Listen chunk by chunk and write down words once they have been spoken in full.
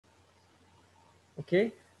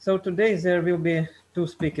Okay, so today there will be two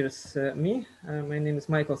speakers. My name is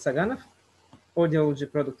Michael Soganov,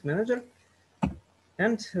 audiology product manager,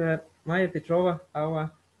 and Maya Petrova,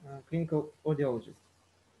 our clinical audiologist.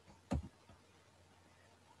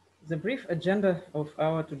 The brief agenda of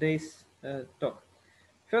our today's talk.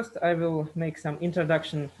 First, I will make some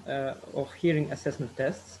introduction of hearing assessment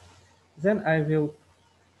tests. Then I will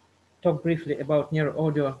talk briefly about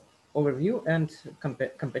Neuro-Audio overview and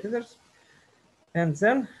competitors. And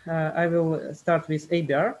then I will start with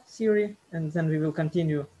ABR theory, and then we will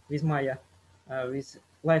continue with Maya with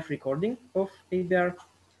live recording of ABR.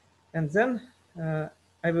 And then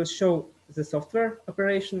I will show the software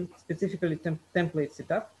operation, specifically template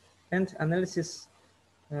setup and analysis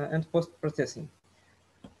and post-processing.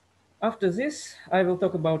 After this, I will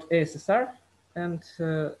talk about ASSR and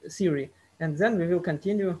theory, and then we will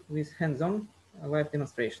continue with hands-on live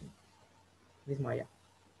demonstration with Maya.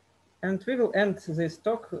 And we will end this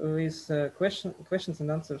talk with questions and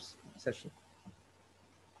answers session.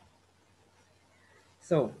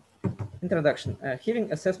 So, introduction,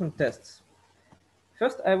 hearing assessment tests.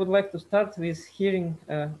 First, I would like to start with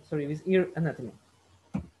with ear anatomy.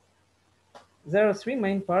 There are three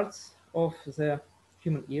main parts of the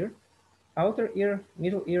human ear: outer ear,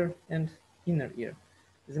 middle ear, and inner ear.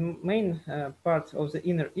 The main part of the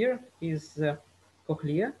inner ear is the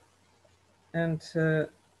cochlea, and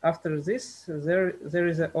after this, there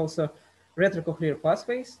is also retrocochlear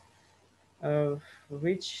pathways,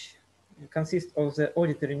 which consist of the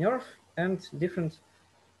auditory nerve and different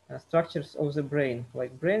structures of the brain,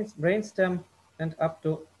 like brain stem and up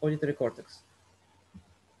to auditory cortex.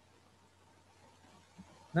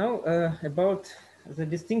 Now about the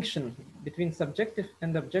distinction between subjective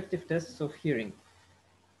and objective tests of hearing.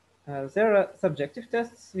 There are subjective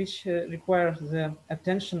tests which require the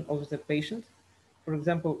attention of the patient. For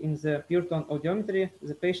example, in the pure tone audiometry,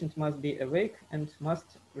 the patient must be awake and must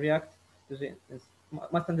react to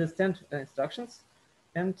must understand instructions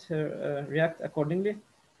and react accordingly.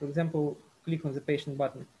 For example, click on the patient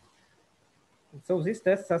button. And so these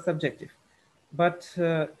tests are subjective. But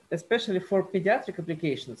especially for pediatric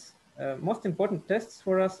applications, most important tests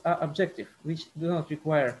for us are objective, which do not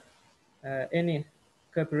require any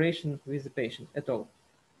cooperation with the patient at all.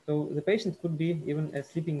 So the patient could be even a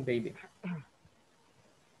sleeping baby.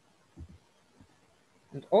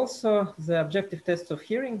 And also the objective tests of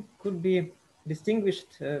hearing could be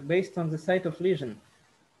distinguished based on the site of lesion,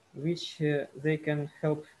 which they can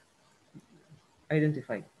help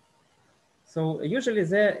identify. So usually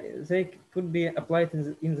they could be applied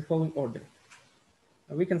in the following order.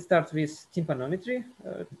 We can start with tympanometry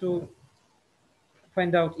to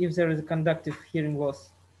find out if there is a conductive hearing loss,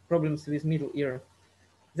 problems with middle ear.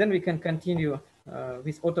 Then we can continue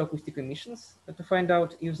with autoacoustic emissions to find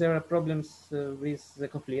out if there are problems with the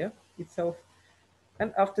cochlea itself.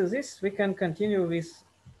 And after this, we can continue with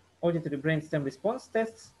auditory brainstem response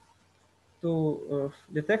tests to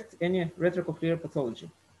detect any retrocochlear pathology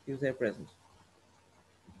if they're present.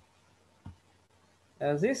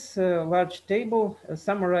 This large table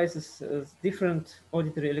summarizes different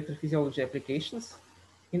auditory electrophysiology applications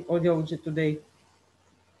in audiology today.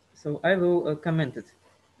 So I will comment it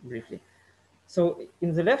briefly. So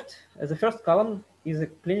in the left, the first column is a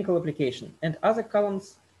clinical application, and other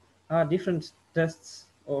columns are different tests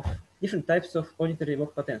of different types of auditory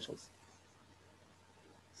evoked potentials.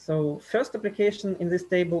 So first application in this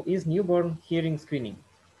table is newborn hearing screening.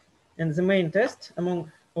 And the main test among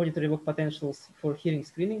auditory evoked potentials for hearing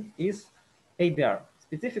screening is ABR.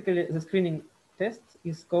 Specifically, the screening test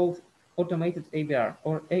is called automated ABR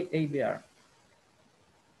or AABR.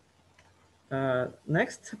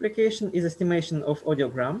 Next application is estimation of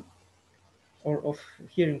audiogram or of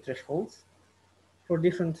hearing thresholds for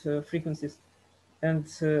different frequencies. And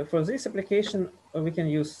for this application, we can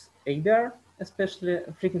use ABR, especially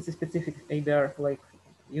frequency-specific ABR, like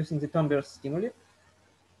using the tone-burst stimuli,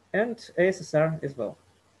 and ASSR as well.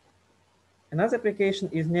 Another application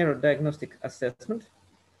is neurodiagnostic assessment.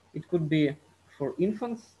 It could be for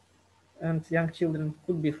infants and young children,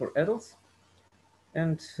 could be for adults.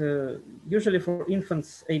 And usually for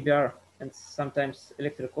infants, ABR and sometimes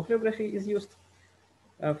electrocochleography is used.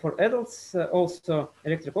 For adults, also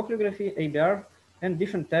electrocochleography, ABR, and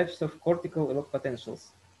different types of cortical evoked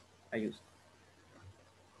potentials are used.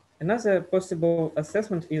 Another possible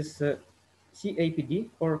assessment is CAPD,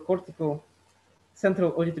 or cortical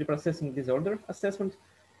central auditory processing disorder assessment.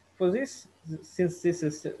 For this, since this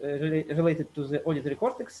is related to the auditory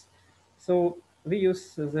cortex, so we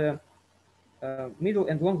use the middle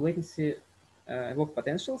and long latency evoked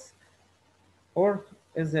potentials, or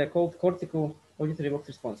as they're called, cortical auditory evoked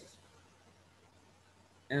responses.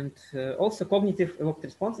 And also cognitive evoked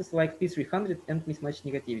responses like P300 and mismatch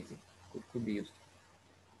negativity could be used.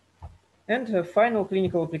 And a final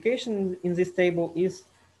clinical application in this table is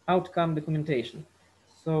outcome documentation.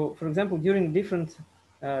 So, for example, during different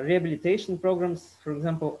rehabilitation programs, for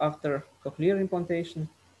example, after cochlear implantation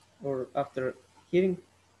or after hearing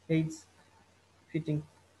aids fitting,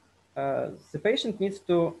 the patient needs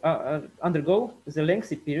to undergo the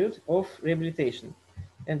lengthy period of rehabilitation.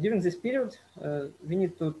 And during this period, we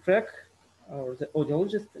need to track, or the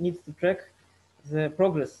audiologist needs to track the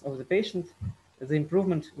progress of the patient, the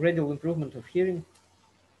improvement, gradual improvement of hearing.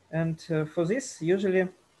 And for this, usually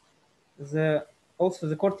also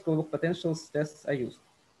the cortical evoked potentials tests are used,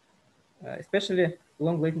 especially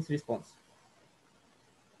long latency response.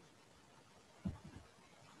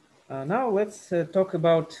 Now let's talk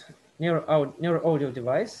about Neuro-Audio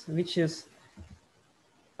device, which is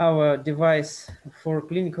our device for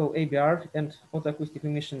clinical ABR and autoacoustic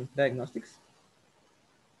emission diagnostics.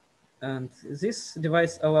 And this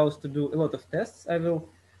device allows to do a lot of tests. I will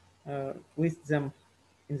list them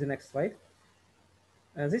in the next slide.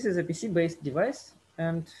 This is a PC-based device,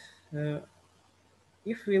 and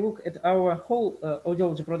if we look at our whole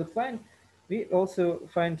audiology product line, we also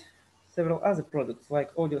find several other products like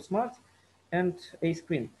Audio Smart and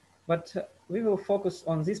A-Screen. But we will focus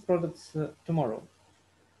on these products tomorrow.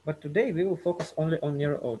 But today we will focus only on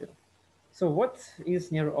Neuro-Audio. So what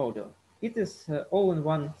is Neuro-Audio? It is an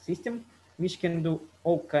all-in-one system which can do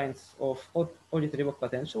all kinds of auditory evoked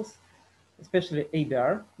potentials, especially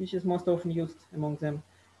ABR, which is most often used among them,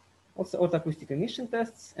 also autoacoustic emission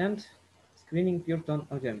tests and screening pure tone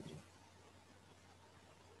audiometry.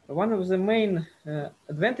 One of the main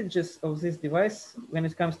advantages of this device when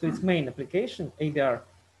it comes to its main application, ABR,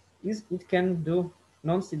 is it can do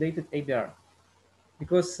non-sedated ABR.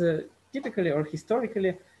 Because typically or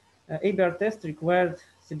historically, ABR test required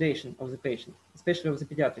sedation of the patient, especially of the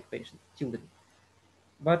pediatric patient, children.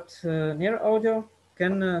 But Neuro-Audio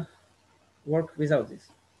can work without this.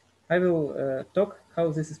 I will talk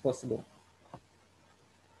how this is possible.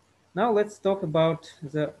 Now let's talk about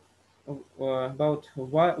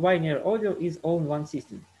why Neuro-Audio is all-in-one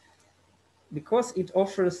system. Because it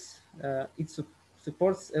offers,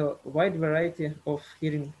 supports a wide variety of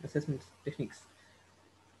hearing assessment techniques.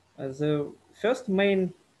 The first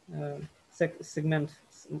main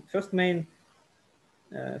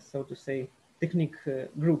so to say, technique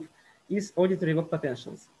group is auditory evoked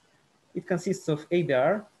potentials. It consists of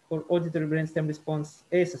ABR, or auditory brainstem response,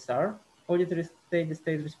 ASSR, auditory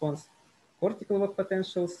steady-state response, cortical evoked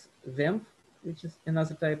potentials, VEMP, which is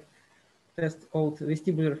another type test called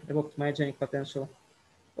vestibular evoked myogenic potential,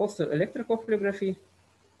 also electrocochleography,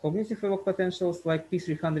 cognitive evoked potentials like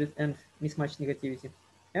P300 and mismatch negativity,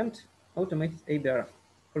 and automated ABR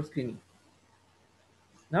for screening.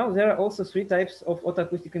 Now there are also three types of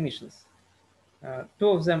autoacoustic emissions. Two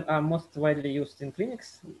of them are most widely used in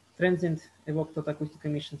clinics: transient evoked autoacoustic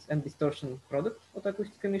emissions and distortion product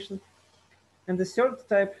autoacoustic emission. And the third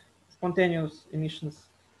type, spontaneous emissions,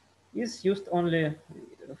 is used only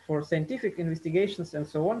for scientific investigations and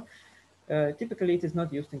so on. Typically, it is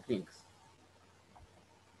not used in clinics.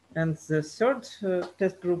 And the third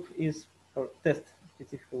test group is, or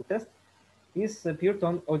specific test, is pure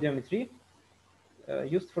tone audiometry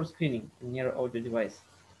used for screening in Neuro-Audio device.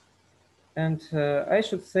 And I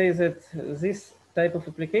should say that this type of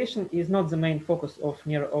application is not the main focus of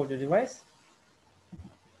Neuro-Audio device.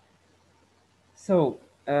 So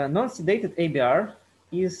non-sedated ABR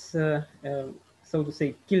is, so to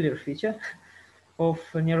say, killer feature of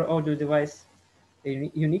Neuro-Audio device,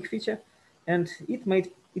 a unique feature, and it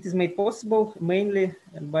is made possible mainly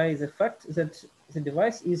by the fact that the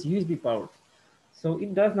device is USB powered. So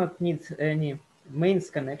it does not need any mains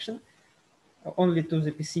connection, only to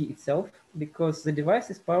the PC itself, because the device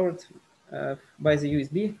is powered by the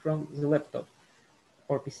USB from the laptop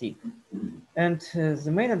or PC. And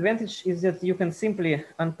the main advantage is that you can simply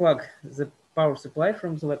unplug the power supply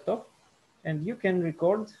from the laptop and you can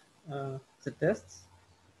record the tests.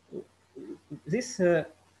 This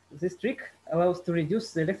trick allows to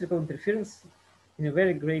reduce the electrical interference in a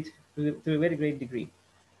very great, to a very great degree.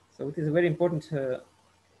 So it is a very important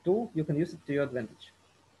tool. You can use it to your advantage.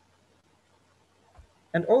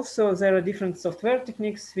 And also there are different software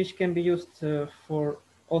techniques which can be used for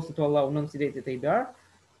also to allow non-sedated ABR,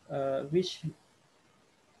 which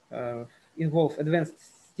involve advanced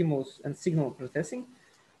stimulus and signal processing.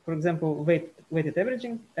 For example, weighted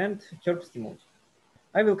averaging and chirp stimulus.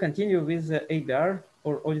 I will continue with the ABR,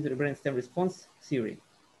 or auditory brainstem response theory.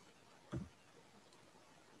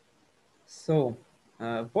 So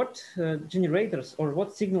what generators or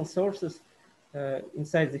what signal sources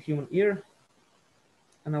inside the human ear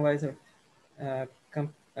analyzer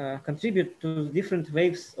contribute to different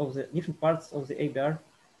waves of the different parts of the ABR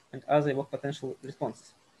and other evoked potential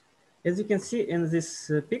responses. As you can see in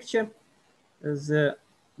this picture, the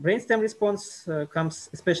brainstem response comes,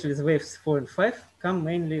 especially the waves 4 and 5, come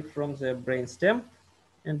mainly from the brainstem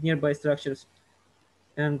and nearby structures.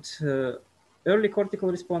 And early cortical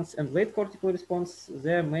response and late cortical response,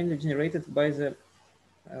 they're mainly generated by the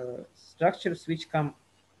structures which come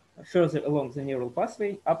further along the neural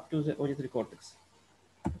pathway up to the auditory cortex.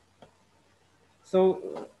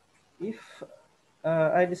 So if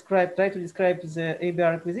I try to describe the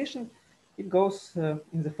ABR acquisition, it goes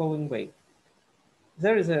in the following way.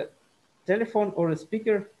 There is a telephone or a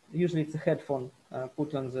speaker, usually it's a headphone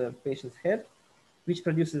put on the patient's head, which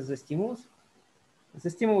produces the stimulus. The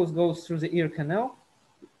stimulus goes through the ear canal.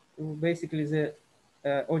 Basically, the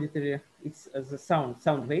auditory, it's the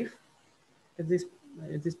sound wave at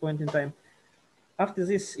this point in time. After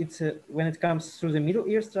this, it's when it comes through the middle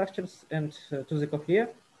ear structures and to the cochlea.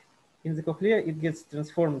 In the cochlea, it gets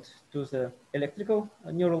transformed to the electrical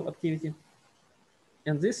neural activity.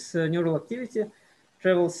 And this neural activity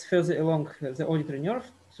travels further along the auditory nerve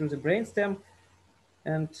through the brainstem.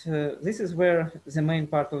 And this is where the main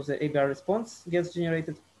part of the ABR response gets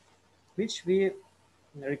generated, which we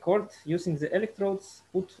record using the electrodes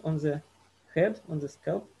put on the head, on the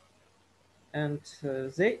scalp. And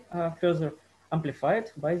they are further amplified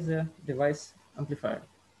by the device amplifier.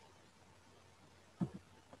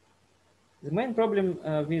 The main problem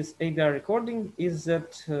with ABR recording is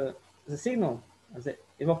that the signal, the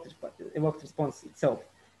evoked response itself,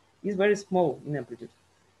 is very small in amplitude.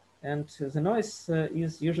 And the noise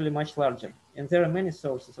is usually much larger. And there are many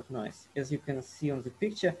sources of noise. As you can see on the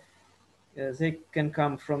picture, they can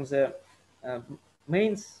come from the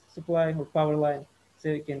mains supply or power line.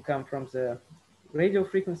 They can come from the radio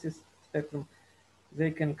frequencies spectrum. They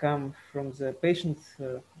can come from the patient,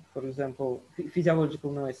 for example,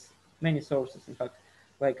 physiological noise, many sources, in fact,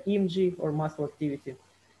 like EMG or muscle activity,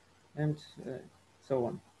 and so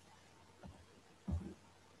on.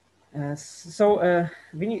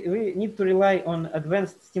 We need to rely on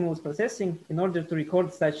advanced stimulus processing in order to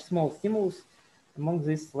record such small stimulus among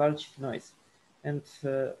this large noise. And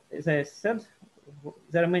as I said,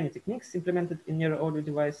 there are many techniques implemented in Neuro-Audio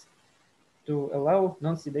device to allow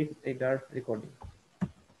non-sedated ABR recording.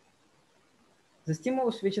 The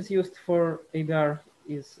stimulus which is used for ABR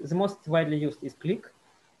is the most widely used is click,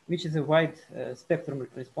 which is a wide spectrum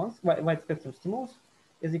response, wide spectrum stimulus.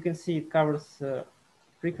 As you can see, it covers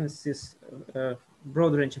frequencies,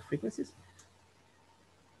 broad range of frequencies.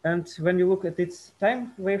 And when you look at its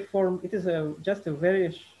time waveform, it is just a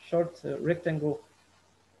very short rectangle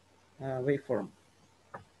waveform.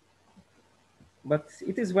 But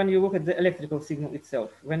it is when you look at the electrical signal itself.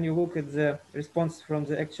 When you look at the response from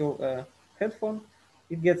the actual headphone,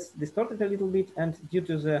 it gets distorted a little bit, and due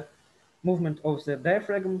to the movement of the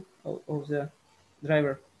diaphragm of the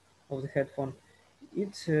driver of the headphone,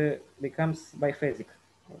 it becomes biphasic,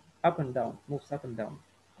 up and down, moves up and down.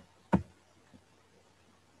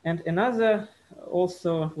 And another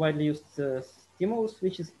also widely used stimulus,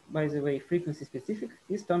 which is, by the way, frequency specific,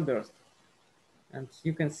 is tone burst. And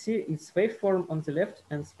you can see its waveform on the left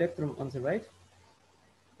and spectrum on the right.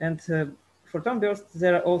 And for tone burst,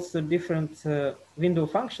 there are also different window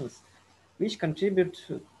functions which contribute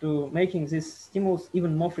to making this stimulus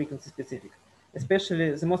even more frequency specific.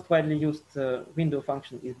 Especially the most widely used window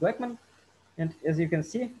function is Blackman. And as you can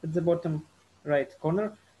see at the bottom right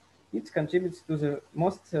corner, it contributes to the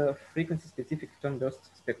most frequency specific tone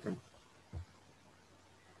burst spectrum.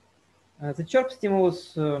 The chirp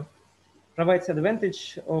stimulus provides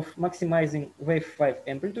advantage of maximizing wave 5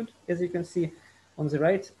 amplitude. As you can see on the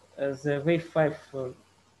right, the wave 5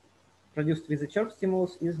 produced with the chirp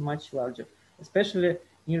stimulus is much larger, especially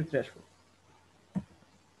near threshold.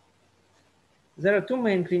 There are two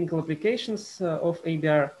main clinical applications of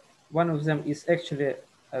ABR. One of them is actually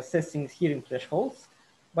assessing hearing thresholds,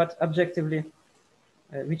 but objectively,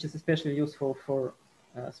 which is especially useful for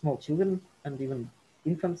small children and even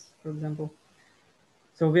infants, for example.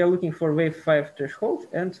 So we are looking for wave 5 threshold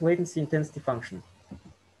and latency intensity function.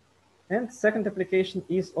 And second application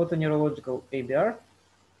is autoneurological ABR,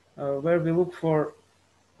 where we look for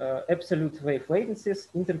absolute wave latencies,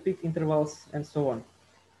 interpeak intervals, and so on.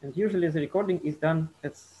 And usually the recording is done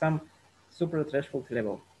at some supra-threshold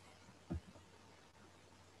level.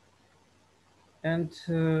 And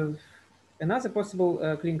another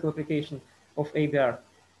possible clinical application of ABR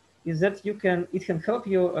is that it can help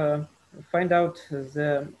you find out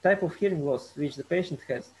the type of hearing loss which the patient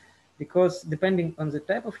has, because depending on the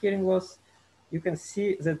type of hearing loss, you can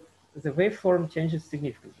see that the waveform changes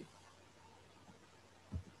significantly.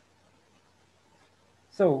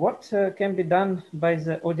 So what can be done by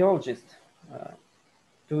the audiologist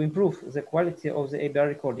to improve the quality of the ABR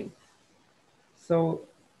recording? So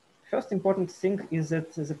first important thing is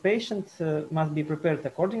that the patient must be prepared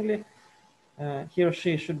accordingly. He or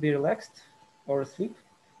she should be relaxed or asleep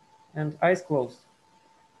and eyes closed.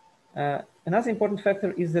 Another important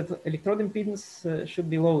factor is that electrode impedance should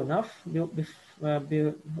be low enough,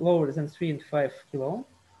 be lower than 3 and 5 kilo ohm.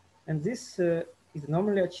 And this is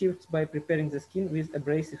normally achieved by preparing the skin with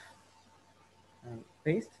abrasive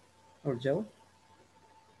paste or gel.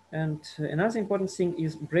 And another important thing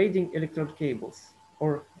is braiding electrode cables,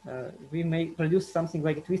 or we may produce something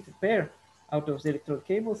like a twisted pair out of the electrode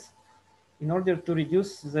cables in order to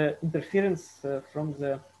reduce the interference from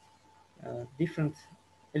the different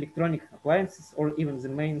electronic appliances or even the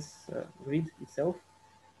mains grid itself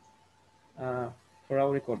for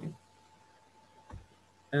our recording.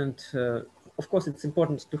 And of course, it's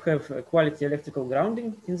important to have quality electrical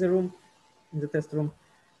grounding in the room, in the test room.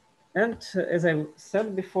 And as I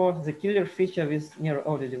said before, the killer feature with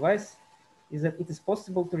Neuro-Audio device is that it is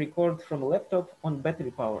possible to record from a laptop on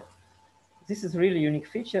battery power. This is a really unique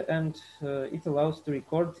feature, and it allows to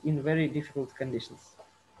record in very difficult conditions.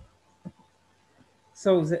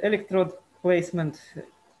 So the electrode placement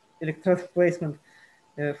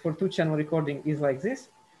for two-channel recording is like this.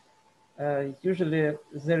 Usually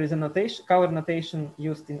there is a notation, color notation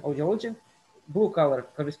used in audiology. Blue color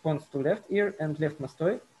corresponds to left ear and left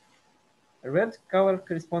mastoid. Red color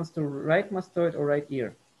corresponds to right mastoid or right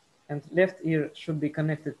ear. And left ear should be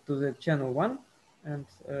connected to the channel 1, and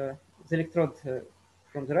the electrode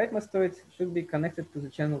from the right mastoid should be connected to the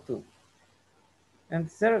channel 2. And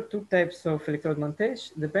there are two types of electrode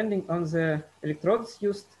montage depending on the electrodes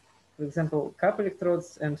used. For example, cup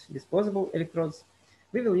electrodes and disposable electrodes.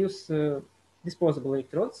 We will use disposable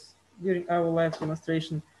electrodes during our live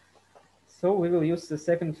demonstration. So we will use the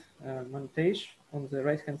second montage on the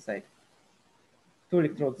right-hand side. 2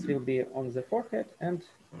 electrodes will be on the forehead and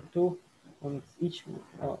 2 on each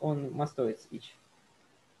on mastoids each.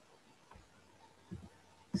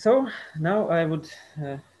 So now I would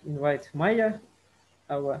invite Maya,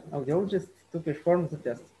 our audiologist, to perform the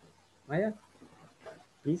test. Maya,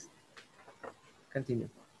 please continue.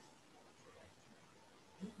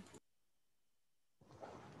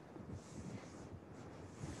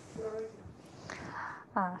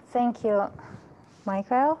 Thank you,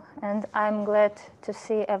 Michael, and I'm glad to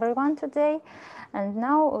see everyone today. And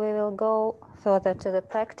now we will go further to the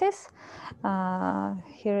practice.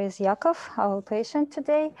 Here is Yakov, our patient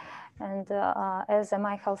today. And as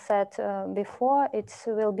Michael said before, it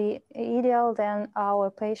will be ideal then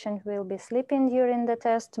our patient will be sleeping during the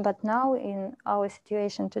test. But now in our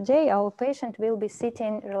situation today, our patient will be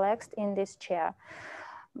sitting relaxed in this chair.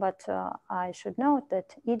 But I should note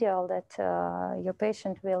that ideal that your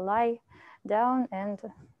patient will lie down and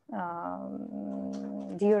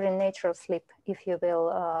during natural sleep if you will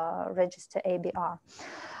register ABR.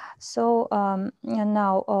 So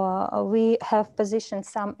now we have positioned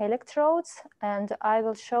some electrodes, and I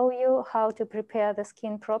will show you how to prepare the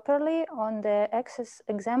skin properly on the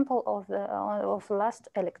example of the last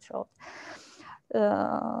electrode.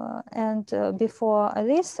 Before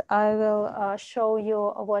this, I will show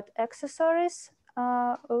you what accessories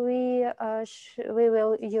we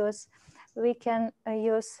will use. We can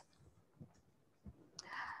use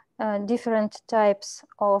different types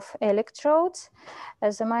of electrodes.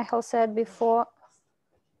 As Michael said before,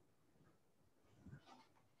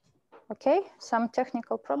 okay, some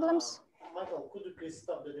technical problems. Michael, could you please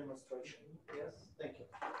stop the demonstration? Yes, thank you.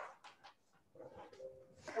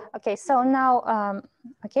 Okay, so now,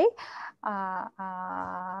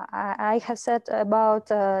 I have said about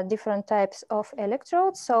different types of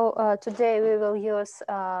electrodes. So today we will use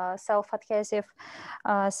self-adhesive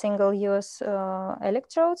single-use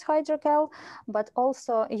electrodes, hydrogel, but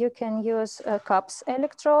also you can use cups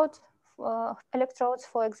electrodes,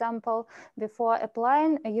 for example. Before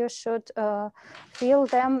applying, you should fill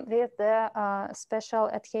them with the special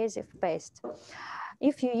adhesive paste.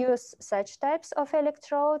 If you use such types of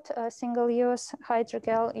electrode, single-use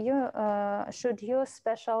hydrogel, you should use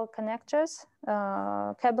special connectors,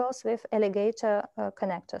 cables with alligator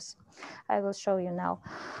connectors. I will show you now.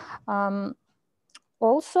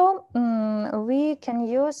 Also, we can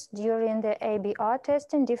use during the ABR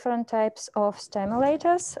testing different types of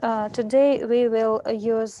stimulators. Today we will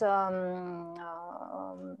use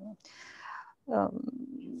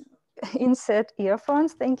insert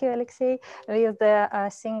earphones, thank you, Alexei, with the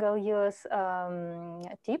single-use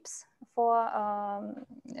tips for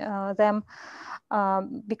them.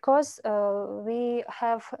 because we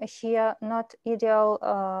have here not ideal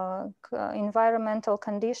environmental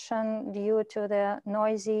condition due to the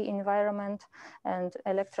noisy environment and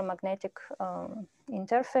electromagnetic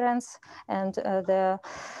interference, and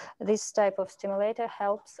this type of stimulator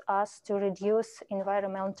helps us to reduce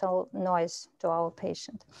environmental noise to our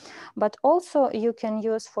patient. But also you can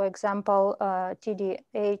use, for example,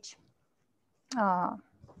 TDH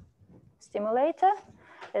stimulator,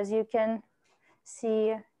 as you can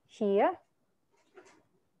see here.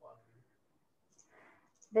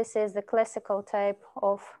 This is the classical type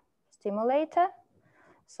of stimulator.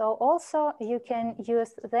 So also you can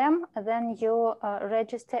use them, then you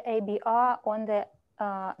register ABR on the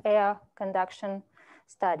air conduction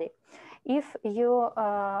study. If you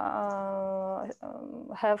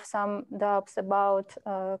have some doubts about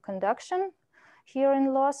conduction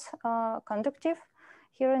hearing loss, conductive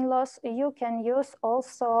hearing loss, you can use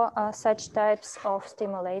also such types of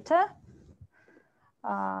stimulator,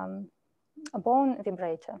 a bone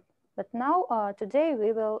vibrator. But now, today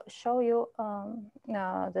we will show you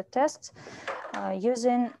the tests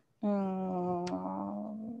using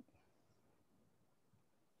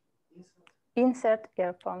insert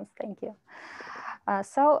earphones. Thank you.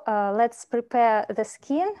 So let's prepare the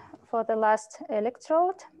skin for the last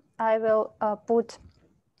electrode. I will put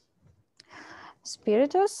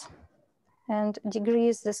spiritus and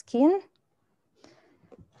degrease the skin.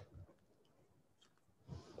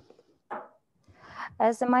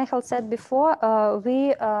 As Michael said before,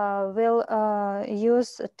 we will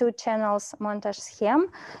use 2 channels montage scheme.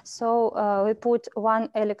 So we put 1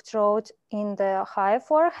 electrode in the high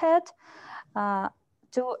forehead,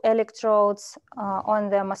 2 electrodes on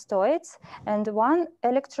the mastoids, and 1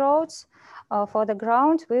 electrode for the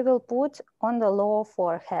ground we will put on the lower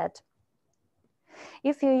forehead.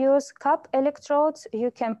 If you use cup electrodes, you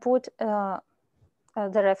can put the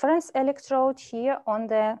reference electrode here on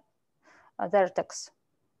the vertex.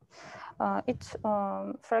 It's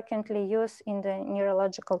frequently used in the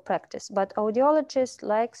neurological practice, but audiologists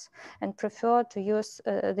likes and prefer to use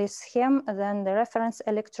this scheme, then the reference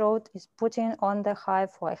electrode is putting on the high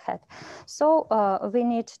forehead. So we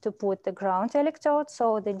need to put the ground electrode,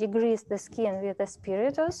 so they degrease the skin with the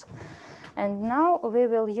spiritus. And now we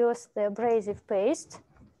will use the abrasive paste.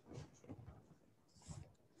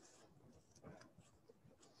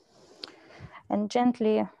 And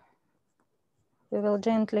we will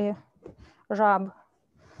gently rub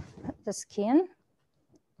the skin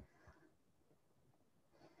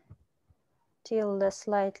till the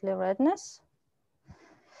slightly redness.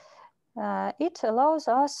 It allows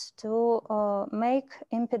us to make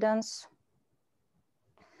impedance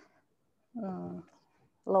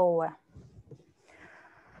lower.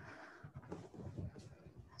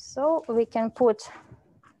 So we can put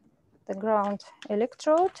the ground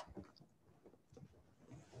electrode.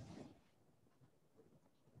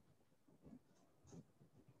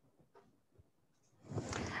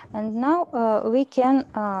 And now we can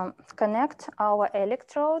connect our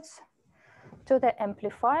electrodes to the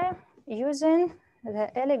amplifier using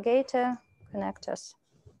the alligator connectors.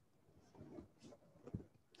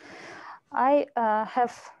 I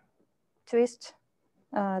have twisted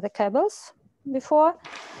the cables before.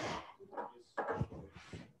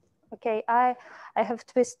 Okay, I have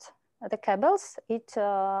twisted the cables. It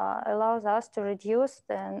allows us to reduce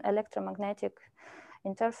the electromagnetic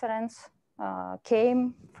interference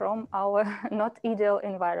came from our not ideal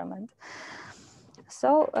environment.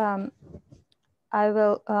 So I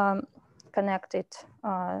will connect it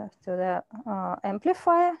to the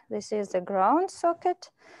amplifier. This is the ground socket.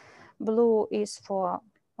 Blue is for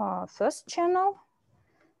first channel.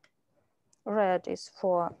 Red is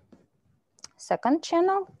for second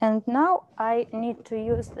channel. And now I need to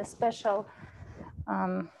use the special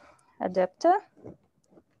adapter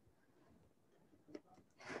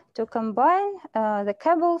to combine the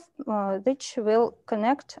cables which will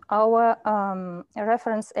connect our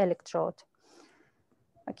reference electrode.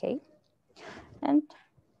 Okay, and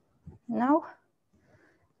now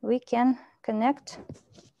we can connect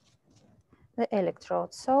the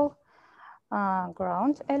electrode. So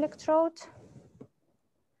ground electrode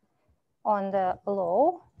on the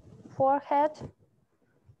low forehead,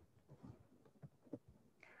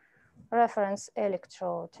 reference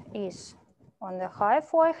electrode is on the high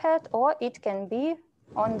forehead, or it can be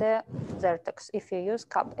on the vertex if you use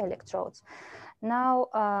cup electrodes. Now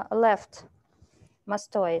left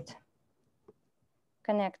mastoid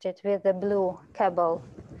connected with the blue cable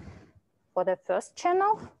for the first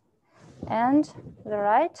channel, and the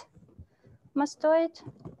right mastoid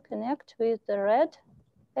connect with the red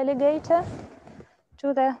alligator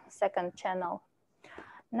to the second channel.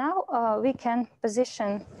 Now we can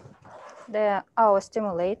position our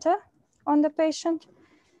stimulator on the patient.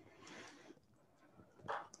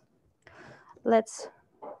 Let's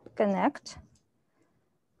connect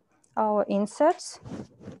our inserts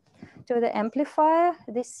to the amplifier.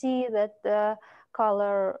 They see that the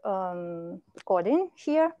color coding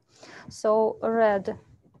here. So red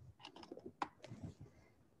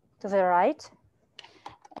to the right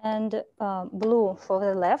and blue for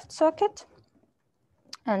the left socket.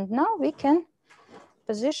 And now we can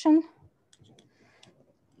position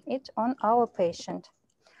it on our patient.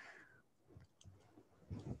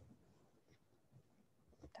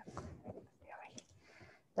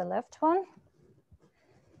 The left one,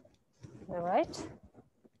 the right.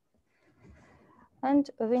 And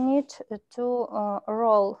we need to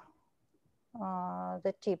roll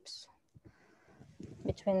the tips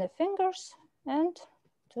between the fingers and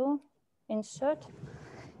to insert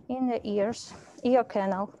in the ear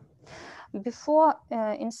canal. Before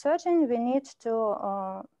inserting, we need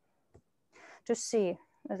to see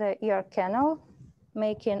the ear canal,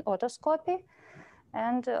 making otoscopy,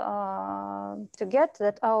 and to get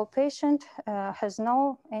that our patient has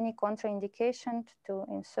no any contraindication to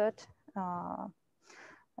insert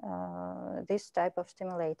this type of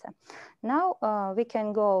stimulator. Now we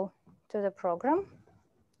can go to the program.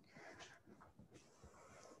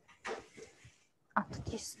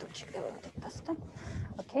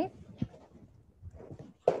 Okay.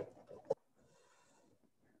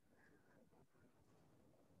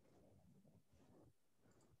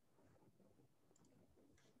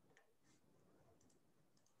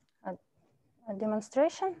 A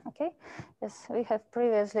demonstration, okay. Yes, we have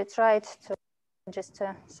previously tried to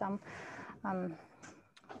register some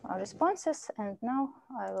responses, and now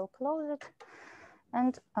I will close it,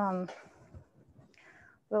 and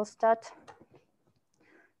we'll start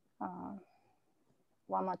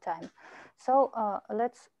one more time. So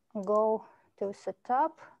let's go to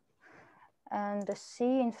setup and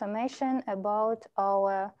see information about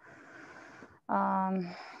our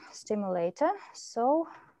stimulator. So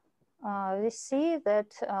we see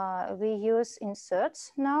that we use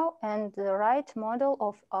inserts now and the right model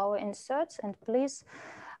of our inserts, and please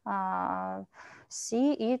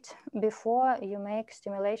see it before you make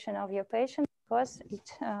stimulation of your patient, because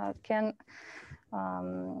it can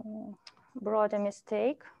brought a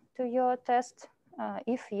mistake to your test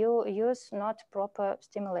if you use not proper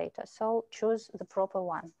stimulator. So choose the proper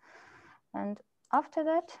one. And after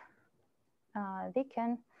that, they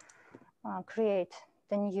can create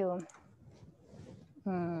the new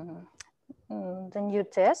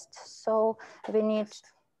test. So we need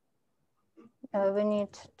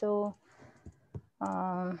to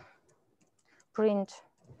print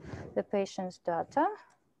the patient's data.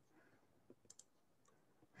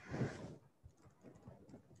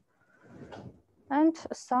 And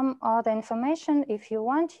some other information, if you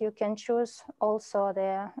want, you can choose also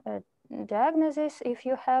the diagnosis if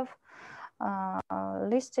you have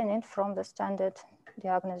listing it from the standard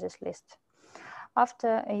diagnosis list.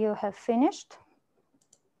 After you have finished,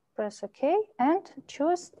 press OK and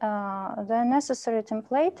choose the necessary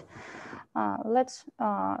template. Let's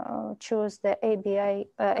choose the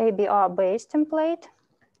ABR based template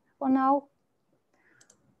for now.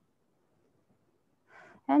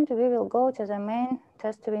 And we will go to the main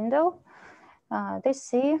test window. They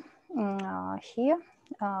see here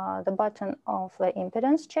the button of the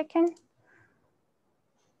impedance checking.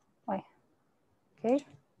 Okay.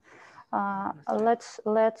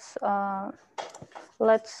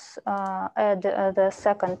 Let's add the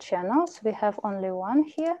second channels. We have only one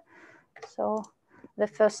here. So the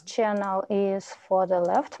first channel is for the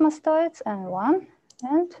left mastoid and one,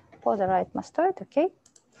 and for the right mastoid. Okay.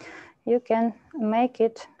 You can make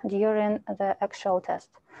it during the actual test.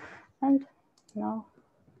 And now,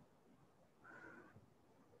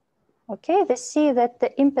 okay, they see that the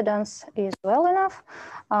impedance is well enough.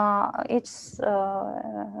 It's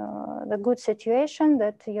the good situation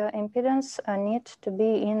that your impedance needs to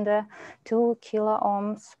be in the 2 kilo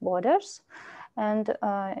ohms borders. And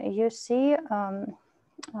you see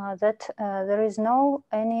that there is no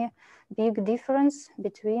any big difference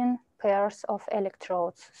between pairs of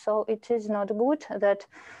electrodes. So it is not good that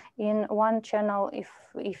in one channel,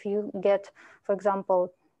 if you get, for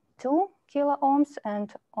example, 2 kilo ohms,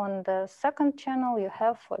 and on the second channel you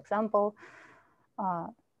have, for example,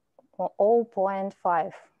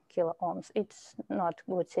 0.5 kilo ohms. It's not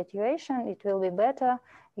good situation. It will be better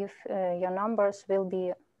if your numbers will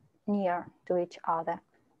be near to each other.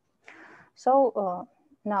 So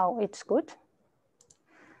now it's good.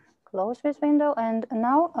 Close this window, and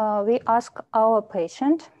now we ask our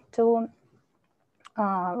patient to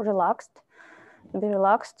relaxed, to be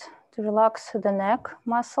relaxed, to relax the neck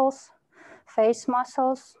muscles, face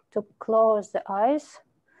muscles, to close the eyes,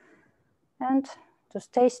 and to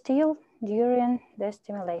stay still during the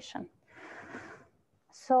stimulation.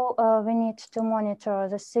 So we need to monitor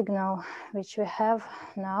the signal which we have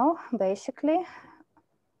now, basically.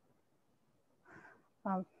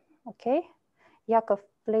 Okay, Yakov,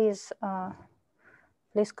 please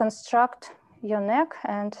construct your neck,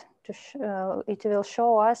 and it will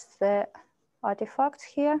show us the artifacts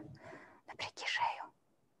here.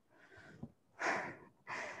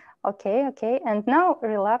 Okay, okay, and now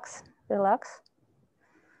relax, relax.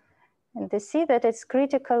 And you see that it's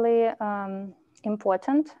critically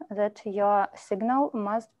important that your signal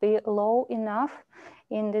must be low enough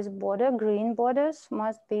in this border. Green borders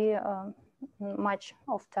must be much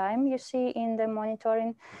of time, you see in the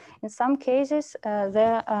monitoring. In some cases,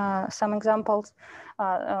 there are some examples.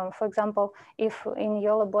 For example, if in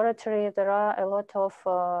your laboratory there are a lot of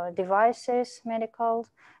devices, medical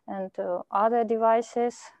and other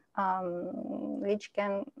devices, which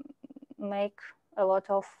can make a lot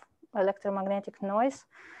of electromagnetic noise,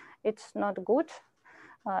 it's not good,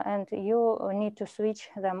 and you need to switch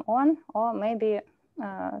them on, or maybe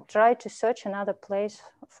try to search another place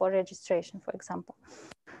for registration, for example.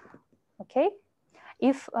 Okay,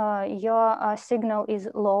 if your signal is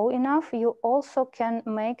low enough, you also can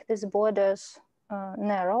make these borders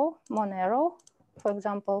narrow, more narrow, for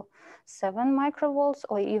example 7 microvolts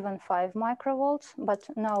or even 5 microvolts, but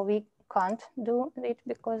now we can't do it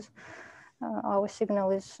because our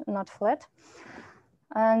signal is not flat.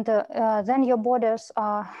 And then your borders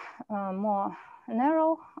are more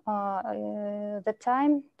narrow. The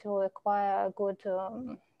time to acquire a good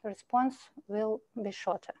response will be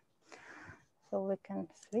shorter. So we can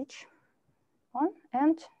switch on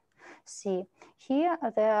and see. Here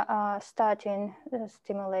the starting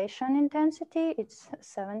stimulation intensity, it's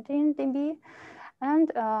 17 dB. And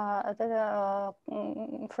the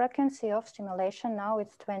frequency of stimulation now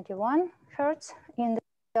it's 21 Hertz. In the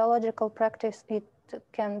audiological practice, it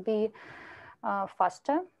can be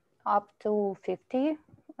faster, up to 50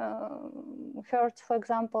 Hertz, for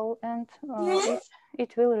example, and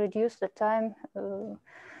it will reduce the time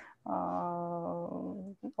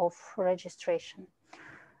of registration.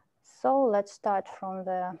 So let's start from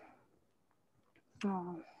the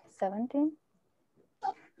 17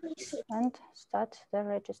 and start the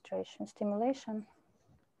registration stimulation.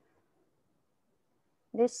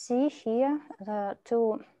 We see here the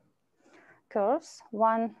two curves,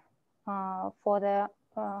 one for the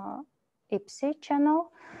IPSI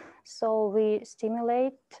channel. So we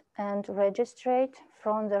stimulate and registrate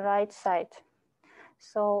from the right side.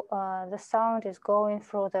 So the sound is going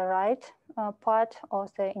through the right part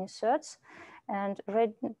of the inserts, and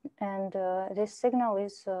this signal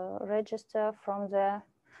is registered from the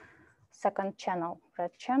second channel,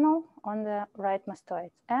 red channel on the right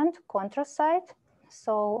mastoid, and contra side.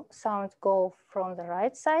 So sounds go from the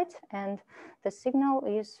right side, and the signal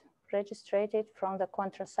is registered from the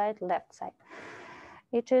contra side, left side.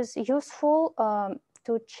 It is useful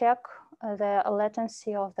to check the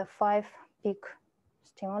latency of the 5 peak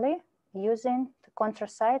stimuli using the contra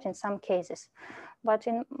side in some cases, but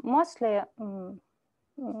in mostly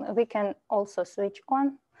we can also switch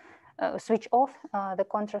off the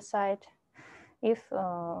contra side if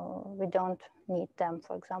we don't need them,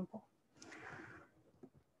 for example.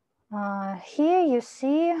 Here you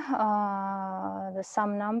see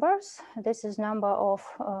some numbers. This is number of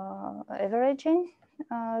averaging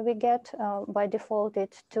we get. By default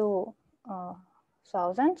it's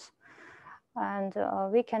 2000, and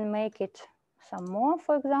we can make it some more,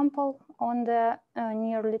 for example, on the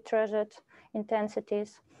nearly treasured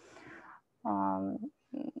intensities,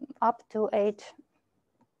 up to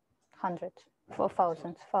 800 for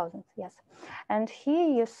thousands, yes. And here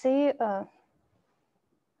you see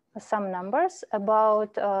some numbers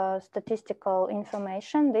about statistical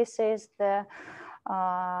information. This is the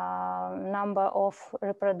number of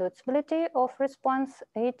reproducibility of response.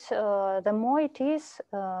 The more it is,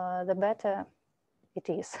 the better it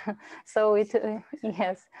is. So it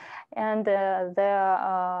yes, and the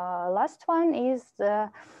last one is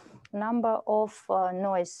the number of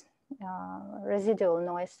noise, residual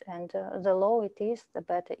noise, and the lower it is, the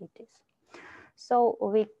better it is. So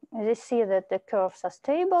we see that the curves are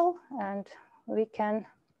stable, and we can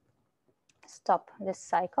stop this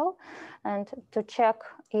cycle. And to check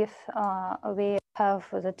if we have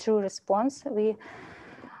the true response,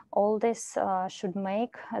 all this should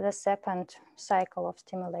make the second cycle of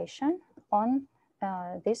stimulation on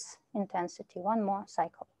this intensity, one more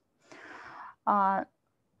cycle.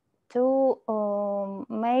 To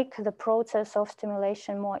make the process of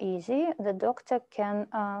stimulation more easy, the doctor can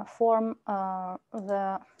form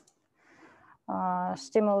the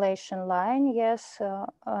stimulation line, yes,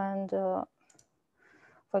 and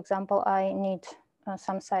for example, I need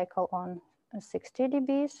some cycle on 60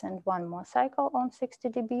 dBs and one more cycle on 60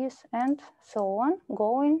 dBs and so on,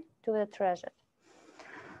 going to the threshold.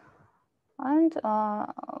 And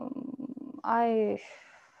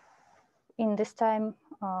in this time,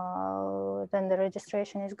 then the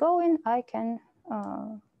registration is going, I can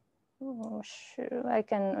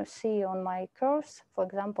see on my curves, for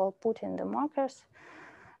example, put in the markers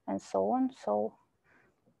and so on. So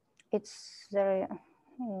it's very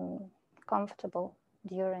comfortable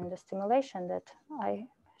during the stimulation that I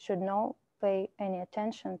should not pay any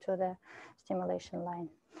attention to the stimulation line.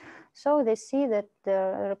 So they see that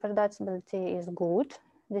the reproducibility is good.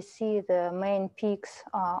 They see the main peaks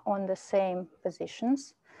are on the same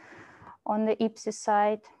positions. On the IPSI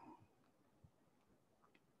side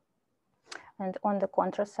and on the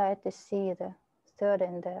contra side, they see the third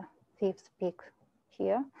and the fifth peak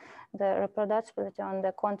here. The reproducibility on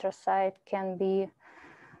the contra side can be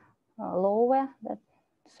lower.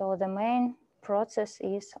 So the main process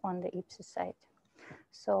is on the IPSI side.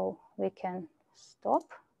 So we can stop.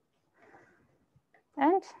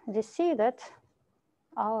 And they see that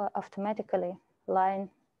our automatically line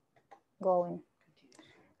going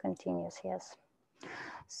continues, yes.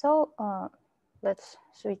 So let's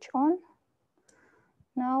switch on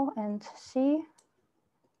now and see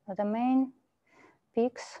the main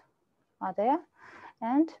peaks are there,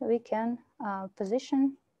 and we can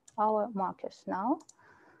position our markers now.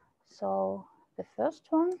 So the first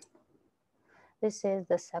one, this is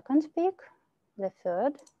the second peak, the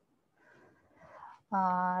third.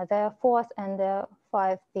 The fourth and the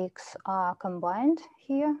fifth peaks are combined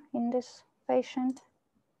here in this patient.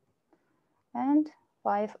 And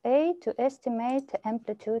 5A to estimate the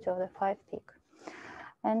amplitude of the 5 peak.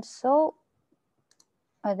 And so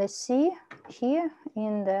they see here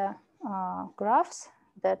in the graphs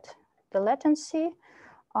that the latency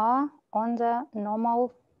are on the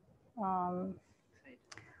normal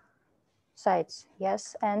sides,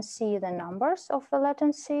 yes, and see the numbers of the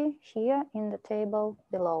latency here in the table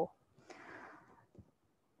below.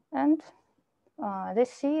 And they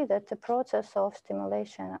see that the process of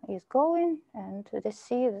stimulation is going, and they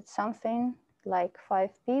see that something like 5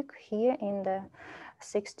 peak here in the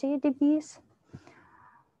 60 dBs.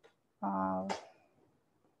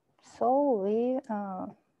 So we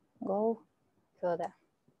go further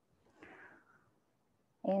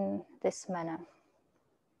in this manner.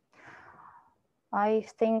 I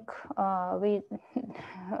think we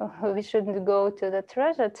shouldn't go to the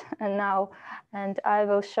threshold now, and I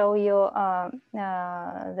will show you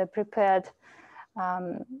the prepared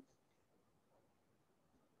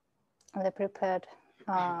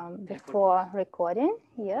before recording.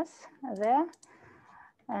 Yes, there,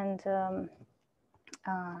 and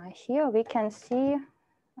here we can see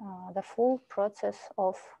the full process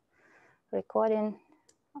of recording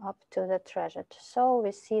up to the threshold. So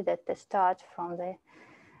we see that they start from the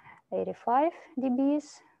 85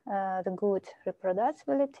 dBs, the good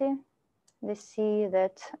reproducibility. We see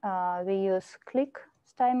that we use click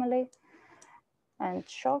stimuli and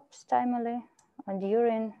sharp stimuli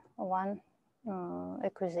during one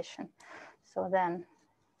acquisition. So then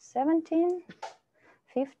 17,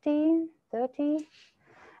 15, 30,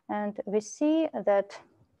 and we see that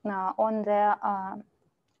on the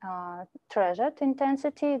threshold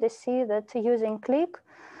intensity, they see that using click,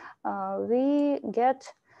 we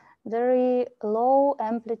get very low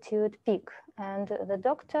amplitude peak, and the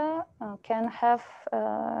doctor can have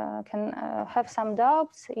some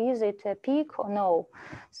doubts, is it a peak or no?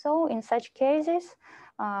 So in such cases,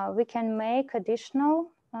 we can make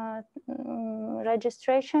additional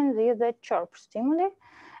registration with the chirp stimuli,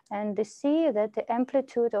 and they see that the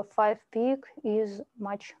amplitude of 5 peak is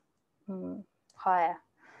much higher.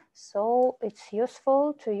 So it's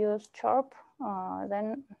useful to use chirp,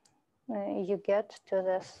 then you get to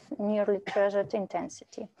this nearly threshold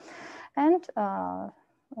intensity. And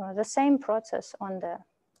the same process on the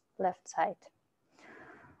left side.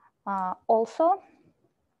 Also,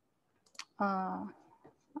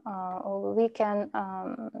 we can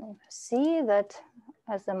see that,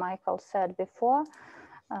 as Michael said before,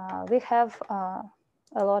 we have a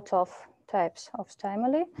lot of types of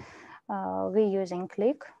stimuli. We're using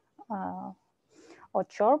click or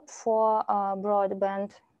chirp for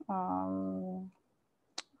broadband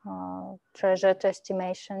threshold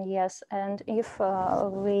estimation, yes. And if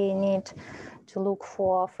we need to look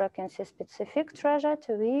for frequency-specific threshold,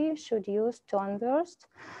 we should use tone burst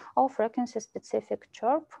or frequency-specific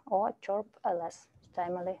chirp or chirp LS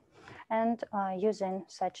stimuli. And using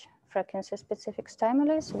such frequency-specific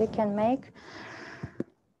stimuli, we can make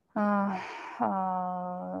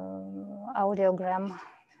audiogram,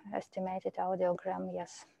 estimated audiogram,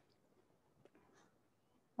 yes.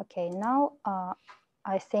 Okay, now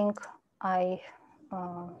I think I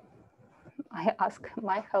ask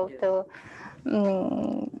Michael to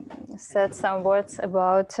said some words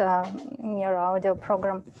about Neuro-Audio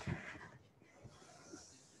program.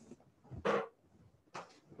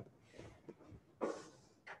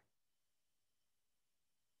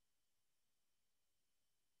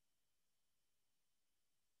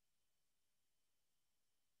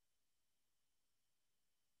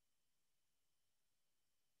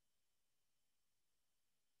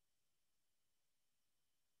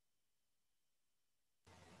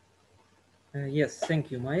 Yes,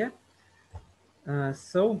 thank you, Maya.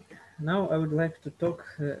 So now I would like to talk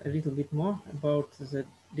a little bit more about the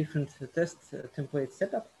different test template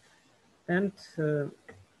setup and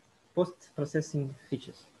post-processing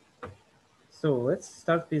features. So let's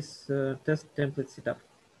start with test template setup.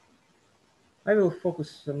 I will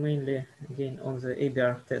focus mainly again on the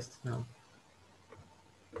ABR test now.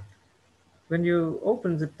 When you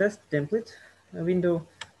open the test template window,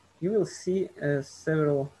 you will see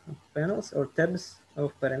several panels or tabs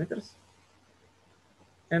of parameters.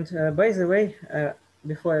 And by the way,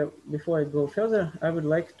 before I go further, I would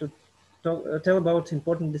like to tell about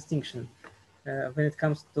important distinction when it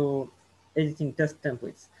comes to editing test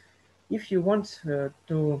templates. If you want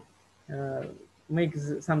to make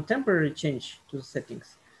some temporary change to the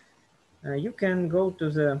settings, you can go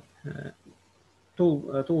to the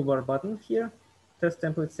toolbar button here, test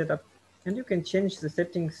template setup, and you can change the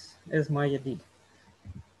settings as Maya did.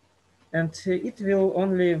 And it will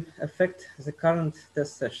only affect the current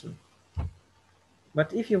test session.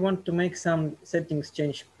 But if you want to make some settings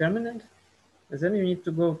change permanent, then you need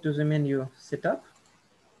to go to the menu Setup,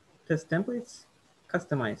 Test Templates,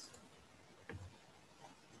 Customize.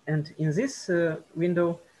 And in this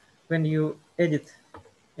window, when you edit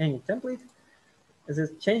any template, the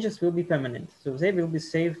changes will be permanent. So they will be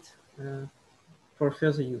saved for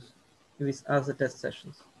further use with other test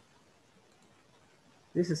sessions.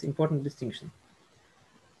 This is important distinction.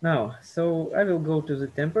 Now, so I will go to the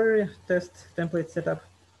temporary test template setup.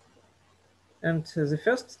 And the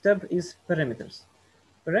first tab is parameters.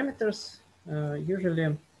 Parameters usually,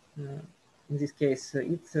 in this case,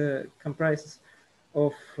 it comprises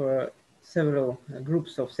of several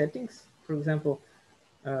groups of settings. For example,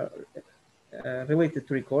 related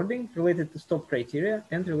to recording, related to stop criteria,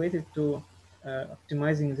 and related to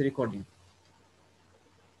optimizing the recording.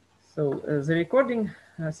 So the recording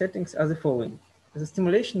settings are the following. The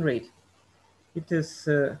stimulation rate, it is,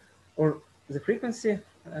 or the frequency,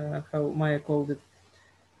 how Maya called it,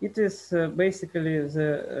 it is basically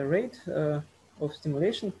the rate of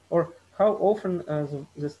stimulation, or how often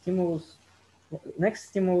the stimulus, next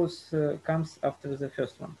stimulus comes after the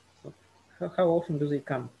first one. So how often do they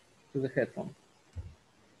come to the headphone?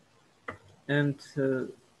 And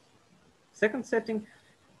second setting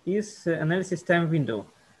is analysis time window,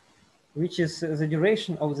 which is the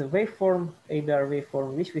duration of the waveform, ABR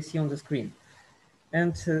waveform, which we see on the screen.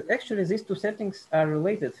 And actually, these two settings are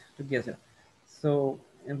related together. So,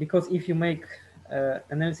 because if you make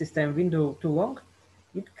analysis time window too long,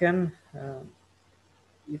 it can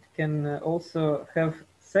also have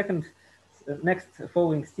next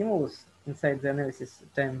following stimulus inside the analysis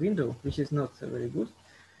time window, which is not very good.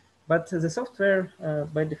 But the software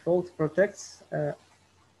by default protects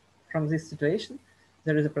from this situation.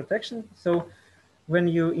 There is a protection. So when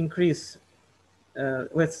you increase,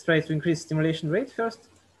 let's try to increase stimulation rate first,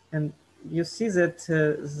 and you see that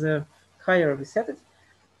the higher we set it,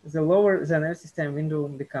 the lower the analysis time window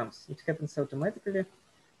becomes. It happens automatically.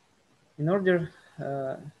 In order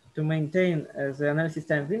to maintain the analysis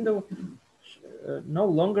time window no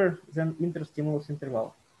longer than interstimulus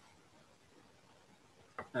interval.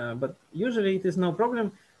 But usually it is no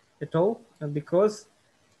problem at all because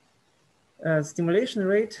stimulation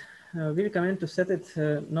rate we recommend to set it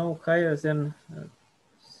no higher than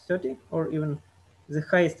 30, or even the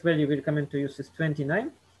highest value we recommend to use is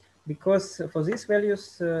 29, because for these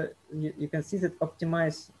values you can see that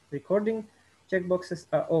optimize recording checkboxes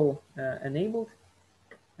are all enabled,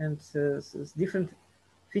 and different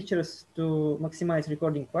features to maximize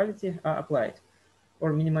recording quality are applied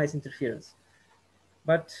or minimize interference.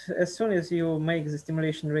 But as soon as you make the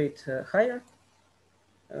stimulation rate higher,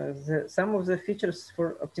 some of the features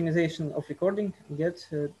for optimization of recording get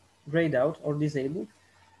grayed out or disabled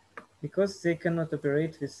because they cannot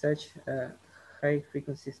operate with such a high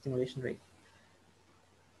frequency stimulation rate.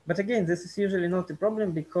 But again, this is usually not a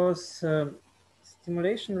problem because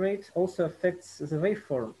stimulation rate also affects the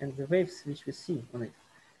waveform and the waves which we see on it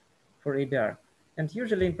for ABR. And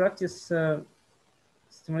usually in practice,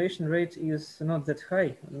 stimulation rate is not that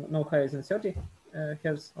high, no higher than 30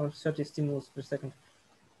 hertz or 30 stimulus per second.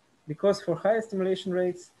 Because for higher stimulation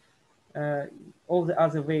rates, all the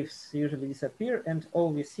other waves usually disappear and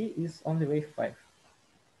all we see is only wave 5.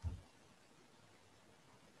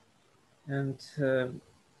 And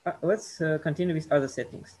let's continue with other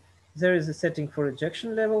settings. There is a setting for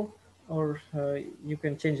ejection level, or you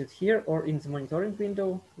can change it here or in the monitoring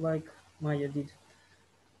window like Maya did.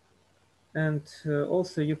 And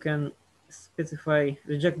also you can specify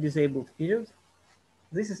reject disabled period.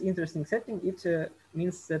 This is interesting setting. It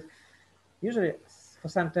means that usually for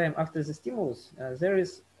some time after the stimulus, there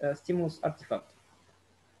is a stimulus artifact.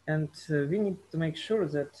 And we need to make sure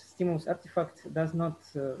that stimulus artifact does not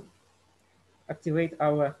activate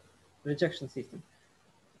our rejection system.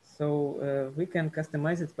 So we can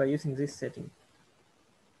customize it by using this setting.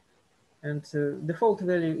 And default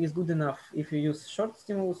value is good enough if you use short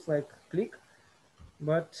stimulus like click,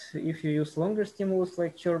 but if you use longer stimulus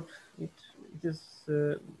like chirp, it is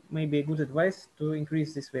maybe a good advice to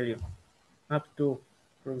increase this value up to,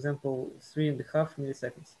 for example, 3.5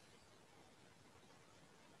 milliseconds.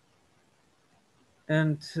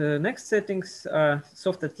 And next settings are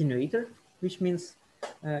soft attenuator, which means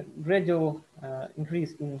gradual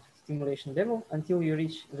increase in stimulation level until you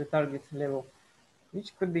reach the target level,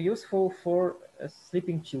 which could be useful for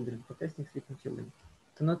sleeping children, for testing sleeping children,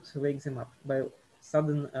 to not wake them up by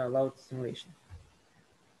sudden loud stimulation.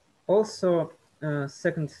 Also,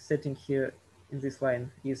 second setting here in this line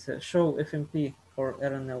is show FMP or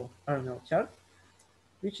RNL chart,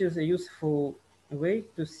 which is a useful way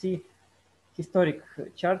to see historic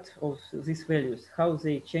chart of these values, how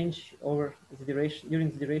they change over the duration,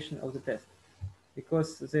 during the duration of the test,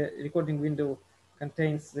 because the recording window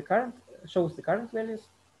contains the current, shows the current values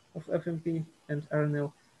of FMP and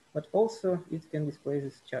RNL, but also it can display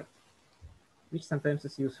this chart, which sometimes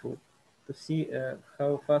is useful to see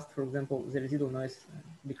how fast, for example, the residual noise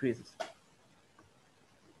decreases.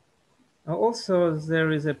 Also,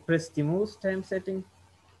 there is a press stimulus time setting,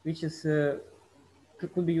 which is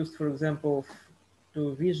could be used, for example,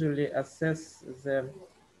 to visually assess the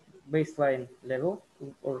baseline level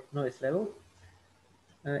or noise level.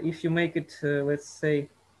 If you make it, let's say,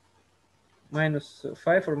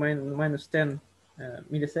 -5 or -10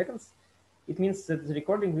 milliseconds, it means that the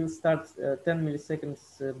recording will start 10 milliseconds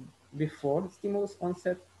before the stimulus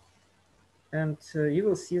onset, and you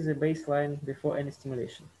will see the baseline before any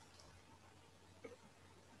stimulation.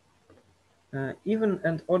 Even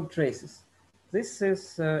and odd traces. This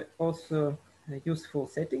is also a useful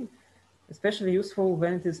setting, especially useful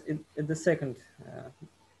when it is at the second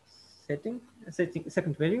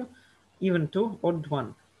second value, even 2, odd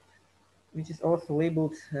 1, which is also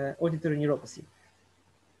labeled auditory neuropathy.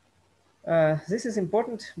 This is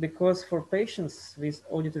important because for patients with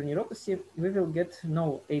auditory neuropathy, we will get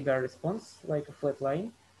no ABR response, like a flat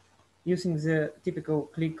line, using the typical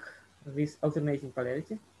click with alternating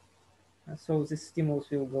polarity. So this stimulus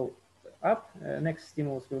will go up, next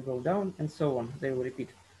stimulus will go down, and so on. They will repeat,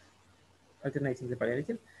 alternating the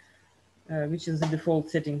polarity, which is the default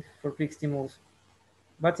setting for click stimulus.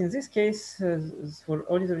 But in this case, for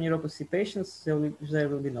auditory neuropathy patients, there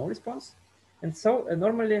will be no response. And so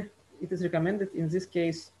normally it is recommended in this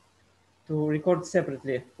case to record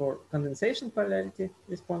separately for condensation polarity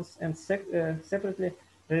response and separately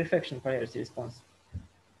rarefaction polarity response.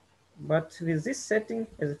 But with this setting,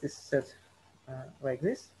 as it is set like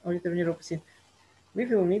this, auditory neuropathy, we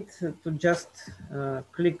will need to just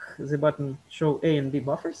click the button show A and B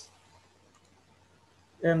buffers.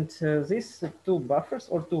 And these two buffers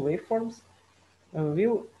or two waveforms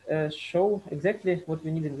will show exactly what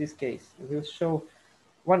we need in this case. We'll show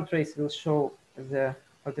one trace will show the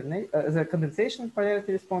condensation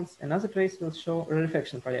polarity response, another trace will show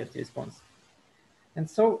rarefaction polarity response. And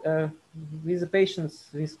so with the patients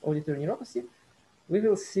with auditory neuropathy, we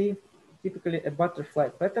will see typically a butterfly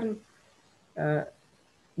pattern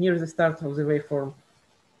near the start of the waveform.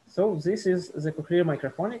 So this is the cochlear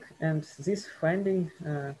microphonic, and this finding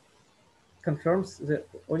confirms the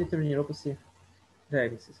auditory neuropathy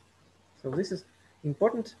diagnosis. So this is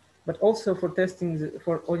important, but also for testing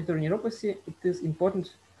for auditory neuropathy, it is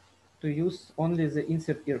important to use only the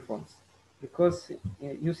insert earphones, because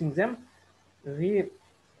using them, we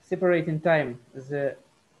separate in time the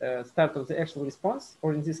start of the actual response,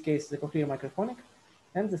 or in this case, the cochlear microphonic,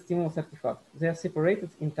 and the stimulus artifact. They are separated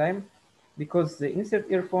in time because the insert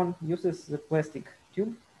earphone uses the plastic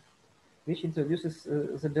tube, which introduces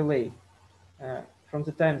the delay from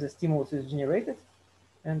the time the stimulus is generated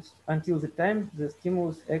and until the time the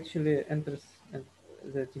stimulus actually enters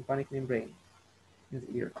the tympanic membrane in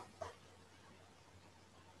the ear.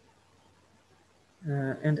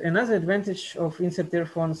 And another advantage of insert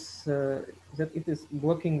earphones that it is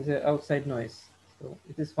blocking the outside noise. So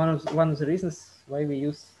it is one of the reasons why we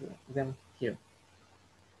use them here.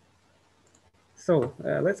 So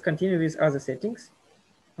let's continue with other settings.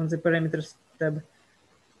 On the parameters tab,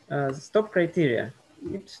 the stop criteria.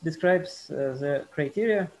 It describes the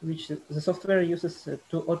criteria which the software uses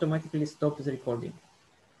to automatically stop the recording.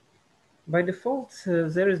 By default,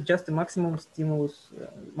 there is just a maximum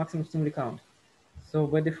stimuli count. So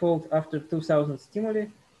by default, after 2000 stimuli,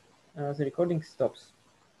 the recording stops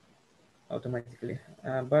automatically.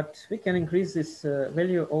 But we can increase this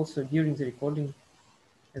value also during the recording,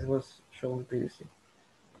 as was shown previously.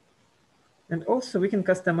 And also we can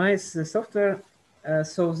customize the software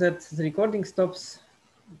so that the recording stops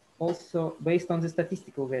also based on the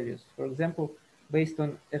statistical values. For example, based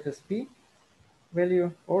on FSP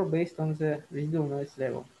value or based on the residual noise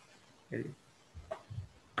level value.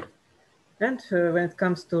 And when it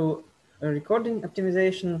comes to recording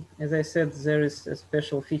optimization, as I said, there is a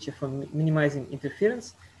special feature for minimizing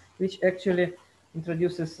interference, which actually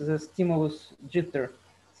introduces the stimulus jitter.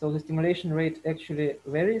 So the stimulation rate actually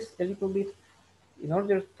varies a little bit in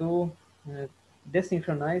order to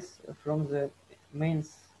desynchronize from the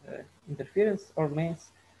mains interference or mains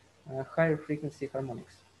higher frequency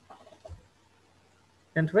harmonics.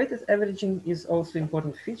 And weighted averaging is also an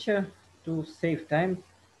important feature to save time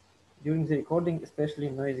during the recording, especially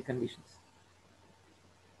in noisy conditions.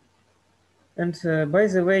 And by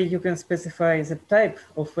the way, you can specify the type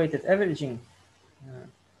of weighted averaging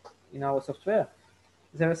in our software.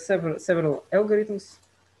 There are several algorithms,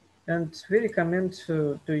 and we recommend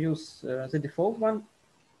to use the default one,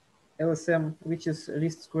 LSM, which is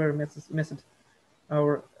least square method,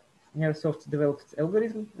 our Neurosoft developed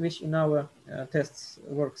algorithm, which in our tests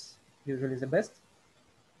works usually the best.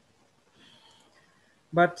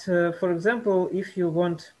 But for example, if you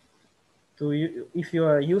want to, if you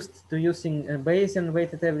are used to using Bayesian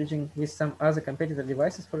weighted averaging with some other competitor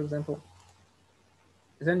devices, for example,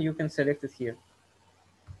 then you can select it here.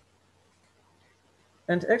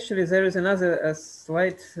 And actually, there is another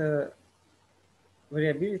slight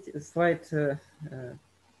variability, a slight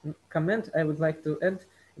comment I would like to add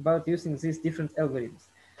about using these different algorithms.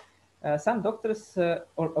 Some doctors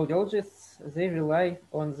or audiologists, they rely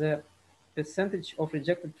on the percentage of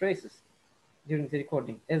rejected traces during the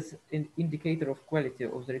recording as an indicator of quality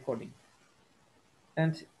of the recording.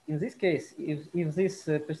 And in this case, if this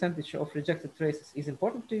percentage of rejected traces is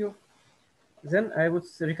important to you, then I would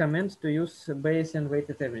recommend to use Bayesian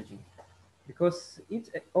weighted averaging, because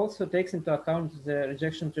it also takes into account the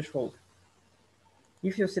rejection threshold.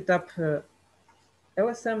 If you set up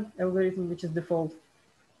LSM algorithm, which is default,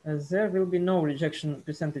 there will be no rejection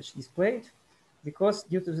percentage displayed, because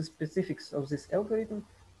due to the specifics of this algorithm,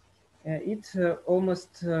 it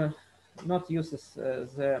almost not uses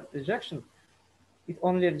the rejection. It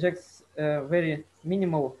only rejects very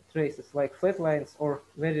minimal traces like flat lines or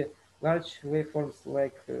very large waveforms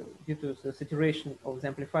like due to the saturation of the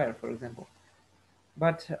amplifier, for example.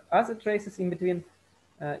 But other traces in between,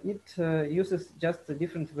 it uses just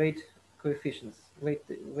different weight coefficients,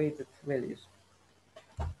 weighted values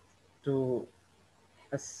to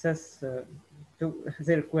assess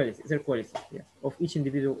their quality, yes, of each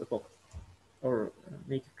individual epoch or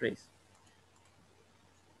native trace.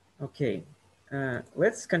 Okay,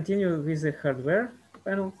 let's continue with the hardware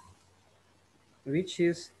panel, which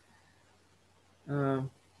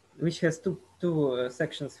has two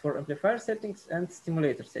sections for amplifier settings and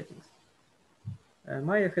stimulator settings.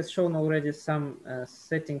 Maya has shown already some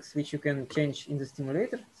settings which you can change in the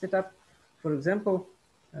stimulator setup. For example,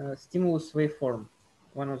 stimulus waveform,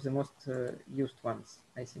 one of the most used ones,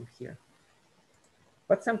 I think, here.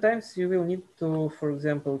 But sometimes you will need to, for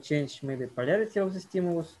example, change maybe polarity of the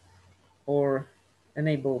stimulus, or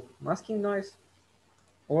enable masking noise,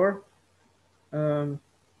 or for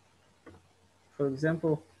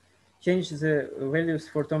example, change the values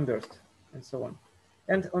for tone burst, and so on.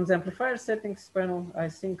 And on the amplifier settings panel, I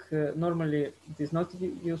think normally it is not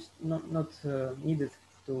needed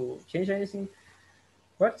to change anything.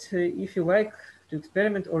 But if you like to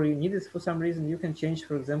experiment or you need it for some reason, you can change,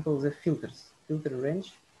 for example, the filter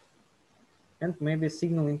range, and maybe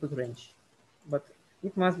signal input range. But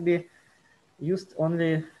it must be used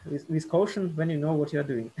only with caution when you know what you are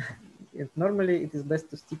doing. And normally it is best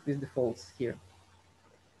to stick with defaults here.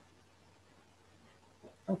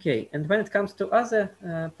 Okay, and when it comes to other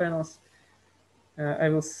panels, I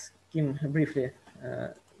will skim briefly.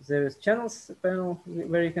 There is channels panel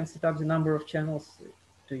where you can set up the number of channels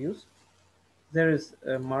to use. There is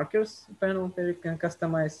a markers panel where you can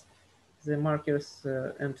customize the markers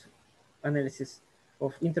and analysis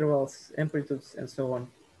of intervals, amplitudes, and so on.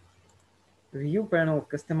 View panel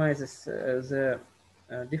customizes the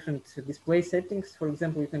different display settings. For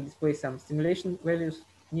example, you can display some stimulation values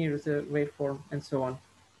near the waveform and so on.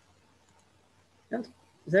 And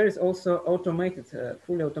there is also automated,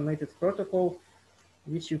 fully automated protocol,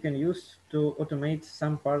 which you can use to automate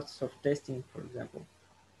some parts of testing, for example.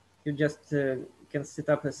 You just can set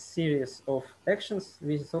up a series of actions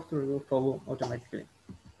which the software will follow automatically.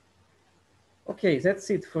 Okay, that's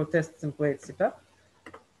it for test template setup.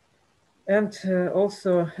 And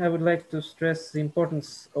also, I would like to stress the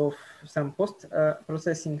importance of some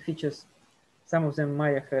post-processing features. Some of them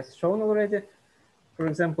Maya has shown already. For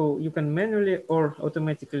example, you can manually or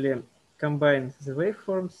automatically combine the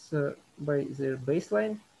waveforms by their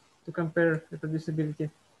baseline to compare reproducibility.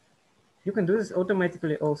 You can do this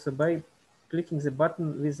automatically also by clicking the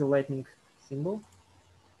button with the lightning symbol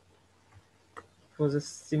for the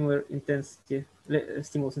similar intensity,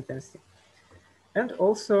 stimulus intensity. And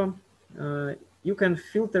also, you can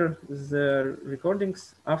filter the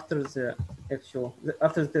recordings after the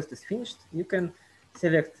test is finished. You can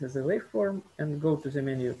select the waveform and go to the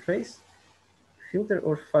menu Trace, Filter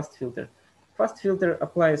or Fast Filter. Fast Filter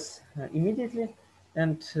applies immediately,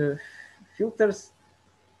 and filters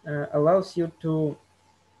allows you to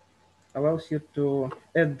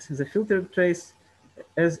add the filter trace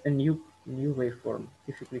as a new waveform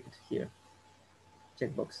if you click it here.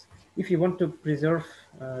 Checkbox if you want to preserve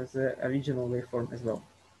the original waveform as well.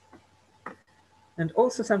 And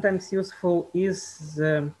also sometimes useful is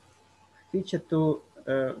the feature to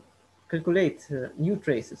calculate new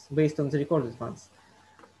traces based on the recorded ones.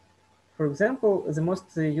 For example, the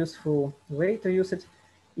most useful way to use it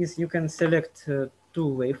is you can select two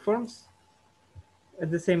waveforms at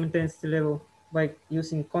the same intensity level by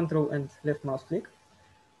using Ctrl and left mouse click.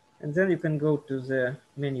 And then you can go to the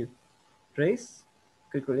menu Trace,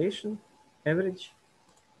 Calculation, Average,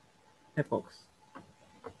 Epochs.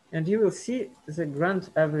 And you will see the grand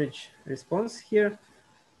average response here,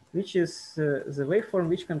 which is the waveform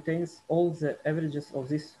which contains all the averages of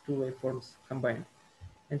these two waveforms combined.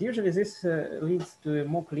 And usually this leads to a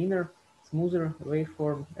more cleaner, smoother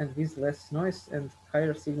waveform and with less noise and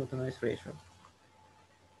higher signal-to-noise ratio.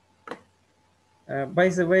 By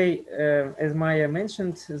the way, as Maya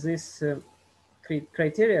mentioned, this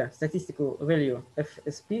criteria, statistical value,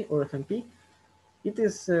 FSP or FMP, it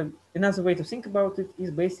is another way to think about it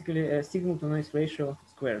is basically a signal-to-noise ratio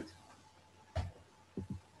squared.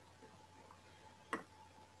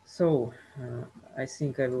 So I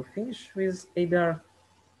think I will finish with ABR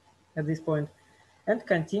at this point and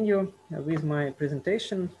continue with my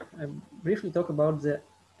presentation. Briefly talk about the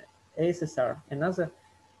ASSR, another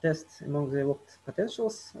test among the evoked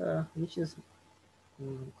potentials, which is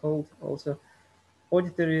called also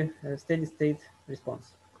auditory steady state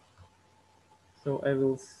response. So I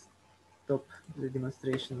will stop the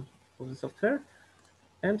demonstration of the software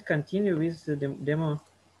and continue with the demo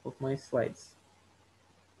of my slides.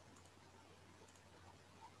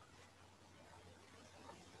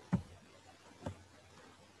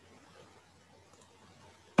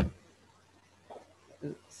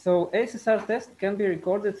 So ASSR test can be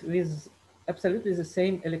recorded with absolutely the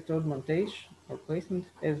same electrode montage or placement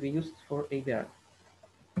as we used for ABR.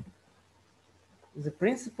 The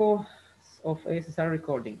principle of ASSR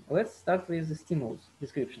recording. Let's start with the stimulus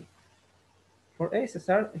description. For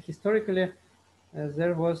ASSR, historically,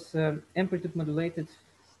 there was amplitude modulated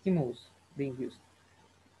stimulus being used,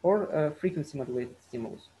 or frequency modulated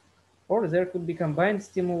stimulus. Or there could be combined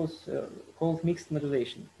stimulus called mixed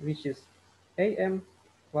modulation, which is AM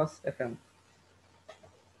plus FM.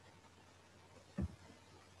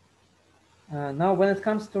 Now, when it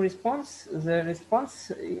comes to response, the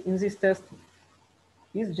response in this test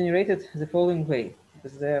is generated the following way.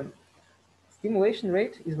 The stimulation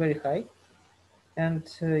rate is very high, and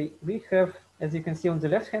we have, as you can see on the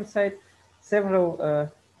left-hand side, several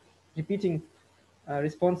repeating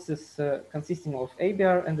responses consisting of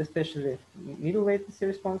ABR and especially middle latency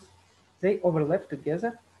response. They overlap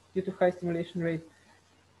together due to high stimulation rate.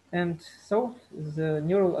 And so the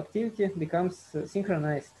neural activity becomes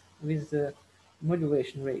synchronized with the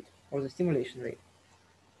modulation rate or the stimulation rate.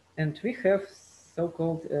 And we have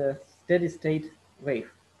so-called steady state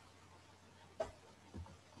wave.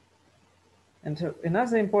 And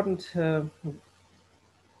another important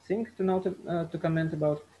thing to note, to comment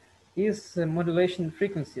about is modulation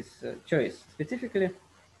frequencies choice. Specifically,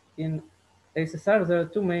 in ASSR, there are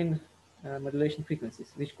two main modulation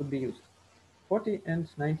frequencies which could be used, 40 and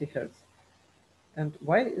 90 Hertz. And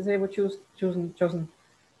why they were chosen?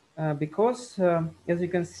 Because, as you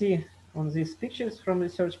can see on these pictures from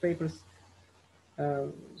research papers,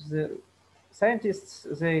 the scientists,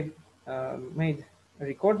 they made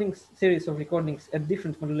recordings, series of recordings at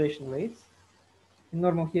different modulation rates in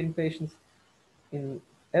normal hearing patients, in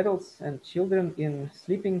adults and children, in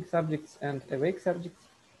sleeping subjects and awake subjects.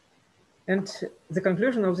 And the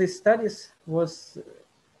conclusion of these studies was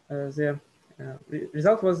the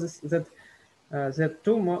result was this, that the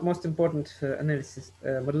two most important analysis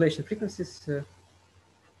modulation frequencies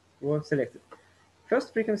were selected.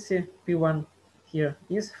 First frequency, P1 here,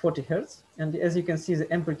 is 40 Hertz. And as you can see,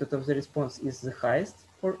 the amplitude of the response is the highest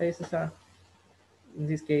for ASSR in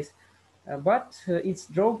this case. But its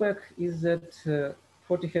drawback is that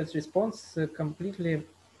 40 Hertz response completely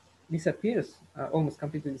disappears, almost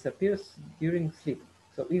completely disappears during sleep.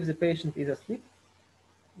 So if the patient is asleep,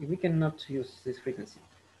 we cannot use this frequency.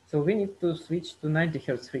 So we need to switch to 90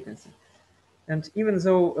 Hertz frequency. And even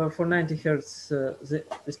though for 90 Hertz the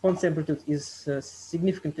response amplitude is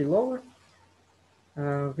significantly lower,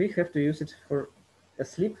 we have to use it for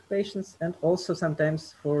asleep patients and also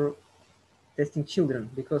sometimes for testing children,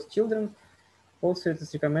 because children also it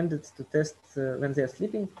is recommended to test when they are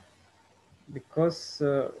sleeping, because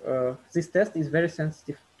this test is very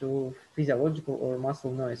sensitive to physiological or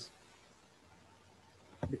muscle noise,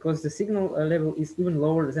 because the signal level is even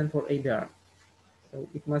lower than for ABR. So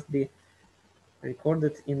it must be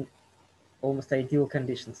recorded in almost ideal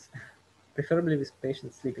conditions, preferably with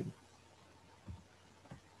patients sleeping.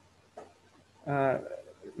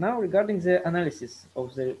 Now regarding the analysis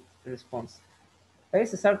of the response.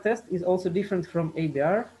 ASSR test is also different from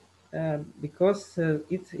ABR because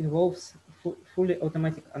it involves fully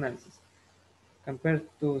automatic analysis. Compared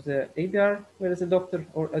to the ABR, where the doctor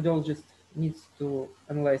or audiologist needs to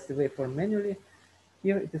analyze the waveform manually,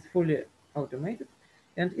 here it is fully automated,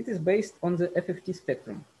 and it is based on the FFT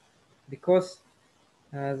spectrum, because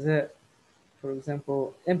for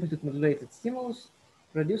example, amplitude modulated stimulus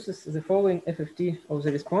produces the following FFT of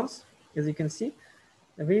the response. As you can see,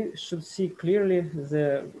 we should see clearly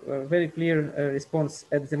the very clear response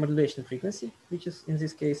at the modulation frequency, which is in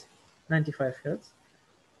this case 95 Hertz.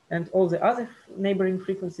 And all the other neighboring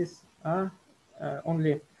frequencies are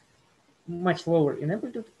only much lower in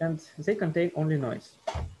amplitude, and they contain only noise.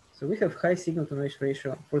 So we have high signal to noise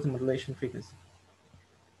ratio for the modulation frequency.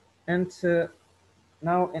 And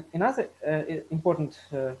now another important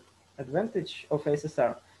advantage of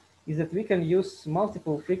ASSR is that we can use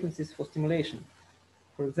multiple frequencies for stimulation.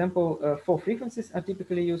 For example, 4 frequencies are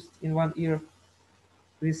typically used in one ear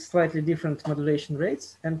with slightly different modulation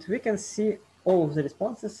rates, and we can see all of the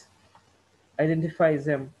responses, identify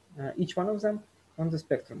them, each one of them on the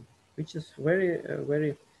spectrum, which is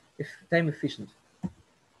very time efficient,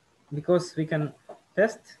 because we can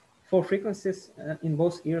test 4 frequencies in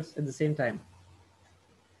both ears at the same time.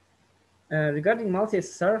 Regarding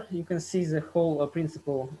multi-ASSR, you can see the whole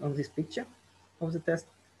principle on this picture of the test.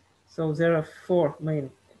 So there are 4 main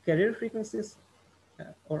carrier frequencies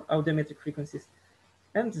or audiometric frequencies,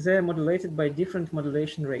 and they're modulated by different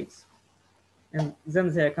modulation rates. And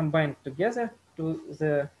then they are combined together to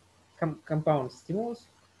the compound stimulus,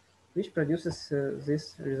 which produces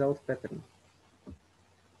this result pattern.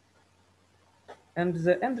 And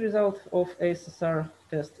the end result of ASSR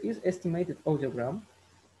test is estimated audiogram,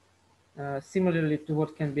 similarly to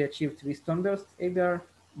what can be achieved with tone burst ABR,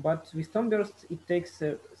 but with tone burst it takes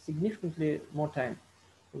significantly more time.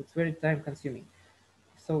 So it's very time consuming.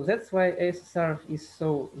 So that's why ASSR is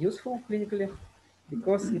so useful clinically,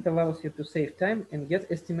 because it allows you to save time and get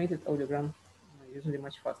estimated audiogram usually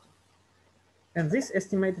much faster. And this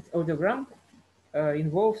estimated audiogram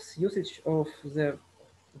involves usage of the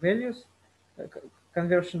values,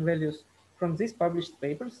 conversion values from these published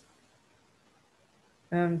papers.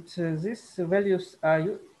 And these values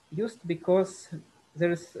are used because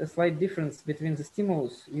there is a slight difference between the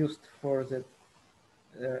stimulus used for the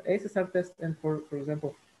ASSR test and for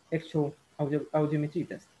example, actual audiometry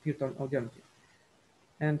test, pure tone audiometry.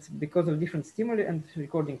 And because of different stimuli and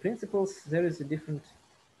recording principles, there is a different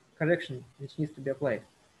correction which needs to be applied.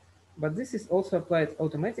 But this is also applied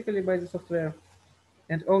automatically by the software.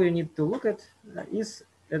 And all you need to look at is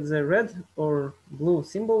at the red or blue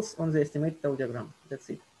symbols on the estimated audiogram. That's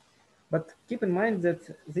it. But keep in mind that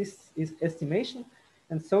this is estimation,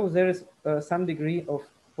 and so there is some degree of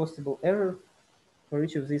possible error for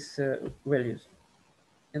each of these values.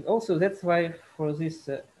 And also that's why for this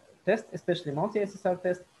test, especially multi-ASSR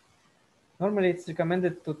test, normally it's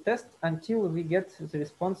recommended to test until we get the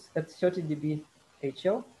response at 30 dB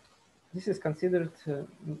HL. This is considered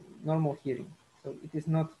normal hearing. So it is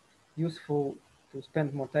not useful to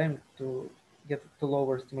spend more time to get to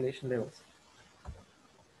lower stimulation levels.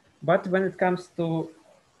 But when it comes to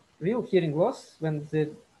real hearing loss, when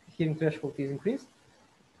the hearing threshold is increased,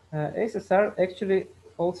 ASSR actually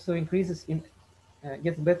also increases in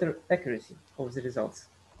gets better accuracy of the results.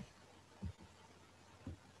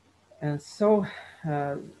 And so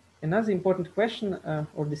another important question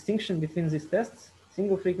or distinction between these tests,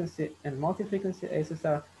 single frequency and multi-frequency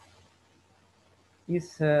ASSR,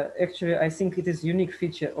 is actually, I think it is a unique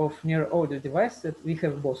feature of Neuro-Audio device that we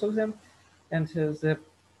have both of them, and the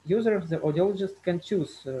user, the audiologist, can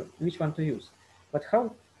choose which one to use. But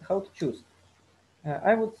how to choose?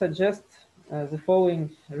 I would suggest the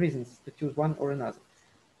following reasons to choose one or another.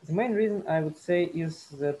 The main reason I would say is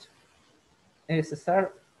that ASSR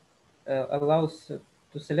allows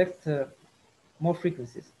to select more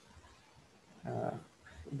frequencies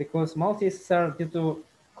because multi-ASSR, due to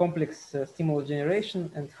complex stimulus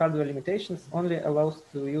generation and hardware limitations, only allows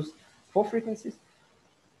to use 4 frequencies,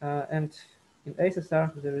 and in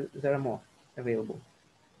ASSR there are more available,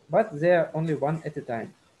 but they are only one at a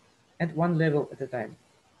time and one level at a time.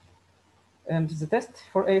 And the test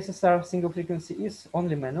for ASSR single frequency is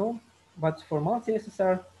only manual, but for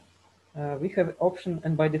multi-ASSR we have an option,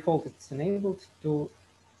 and by default it's enabled to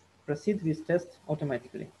proceed with test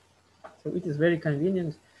automatically. So it is very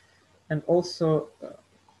convenient, and also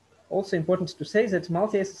important to say that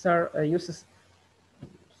multi-ASSR uses,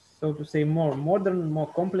 so to say, more modern, more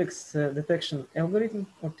complex detection algorithm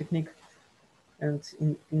or technique. And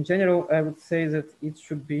in general, I would say that it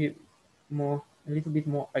should be a little bit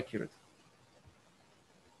more accurate.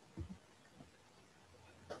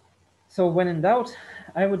 So when in doubt,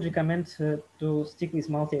 I would recommend to stick with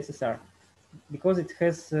multi-ASSR because it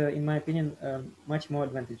has, in my opinion, much more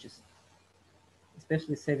advantages,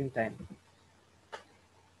 especially saving time.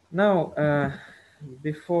 Now,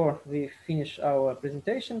 before we finish our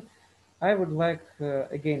presentation, I would like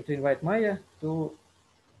again to invite Maya to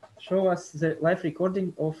show us the live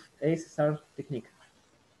recording of ASSR technique.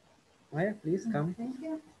 Maya, please come. Thank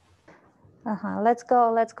you. Let's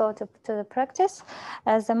go to the practice.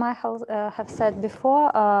 As I have said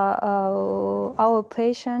before, our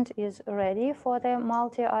patient is ready for the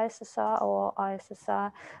multi-ASSR or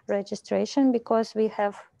ASSR registration because we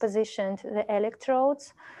have positioned the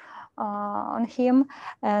electrodes on him,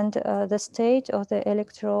 and the state of the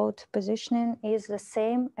electrode positioning is the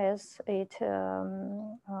same as it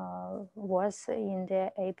was in the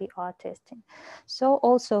ABR testing. So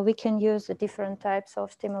also we can use the different types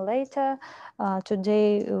of stimulator.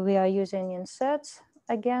 Today we are using inserts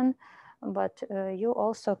again, but you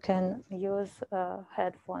also can use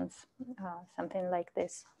headphones, something like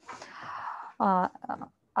this.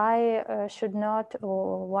 I should note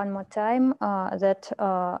one more time that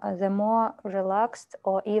the more relaxed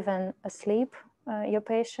or even asleep your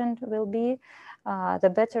patient will be, the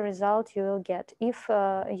better result you will get. If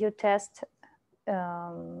you test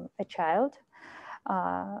a child,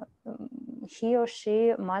 he or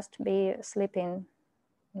she must be sleeping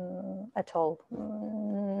at all.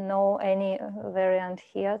 No any variant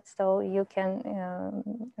here, so you can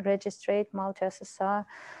registrate multi-ASSR,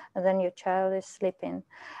 and then your child is sleeping,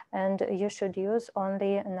 and you should use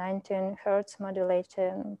only 19 Hertz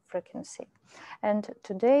modulating frequency. And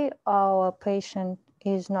today our patient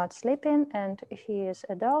is not sleeping and he is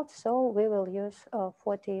adult, so we will use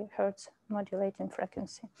 40 Hertz modulating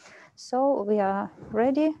frequency. So we are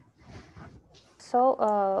ready. So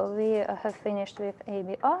we have finished with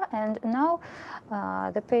ABR, and now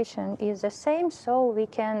the patient is the same, so we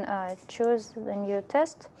can choose the new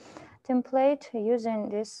test template using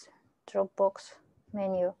this Dropbox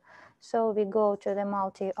menu. So we go to the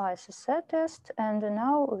multi-ASSR test, and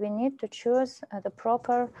now we need to choose the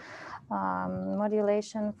proper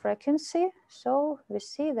modulation frequency. So we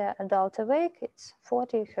see the adult awake, it's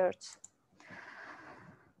 40 Hertz.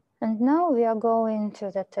 And now we are going to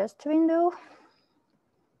the test window.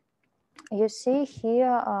 You see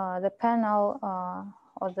here the panel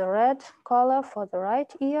of the red color for the right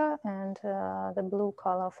ear and the blue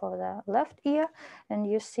color for the left ear. And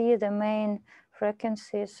you see the main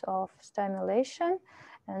frequencies of stimulation,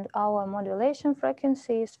 and our modulation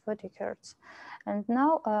frequency is 40 Hertz. And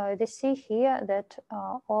now they see here that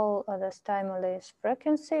all the stimulus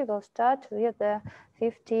frequency will start with the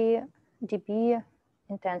 50 dB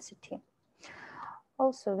intensity.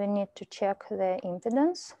 Also, we need to check the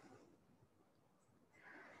impedance.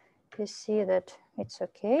 You see that it's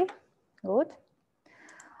okay, good.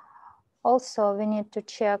 Also, we need to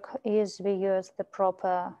check is we use the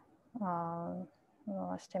proper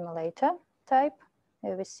stimulator type.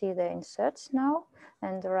 Here we see the inserts now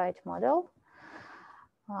and the right model.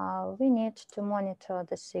 We need to monitor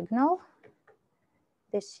the signal.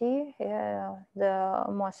 They see the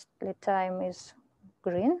mostly time is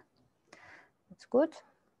green. It's good.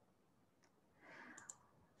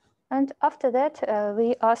 And after that,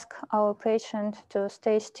 we ask our patient to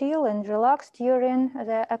stay still and relaxed during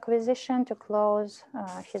the acquisition, to close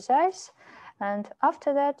his eyes. And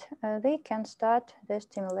after that, they can start the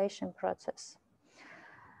stimulation process.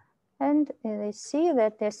 And they see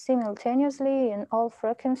that they simultaneously in all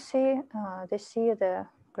frequency, they see the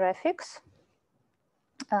graphics.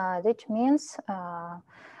 That means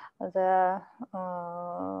the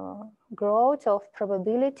growth of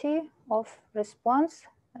probability of response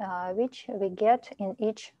which we get in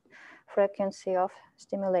each frequency of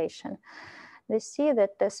stimulation. They see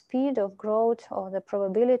that the speed of growth of the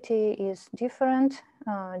probability is different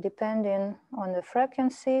depending on the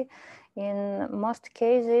frequency. In most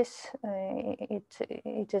cases,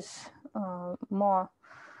 it is more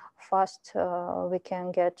fast. We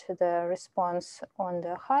can get the response on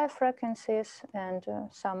the high frequencies, and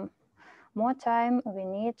some more time we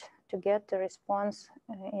need to get the response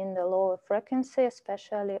in the lower frequency,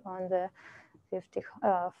 especially on the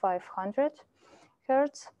 500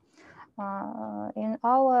 hertz. In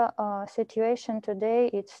our situation today,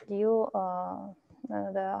 it's due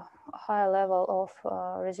the high level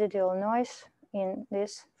of residual noise in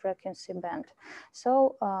this frequency band.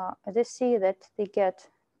 So they see that they get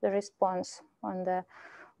the response on the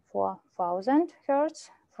 4000 hertz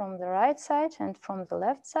from the right side and from the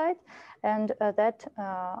left side, and that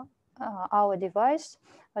our device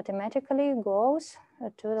automatically goes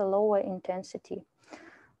to the lower intensity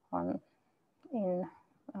in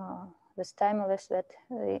the stimulus that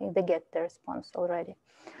they get the response already.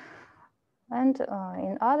 And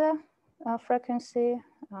in other frequency,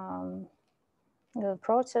 the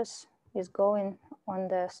process is going on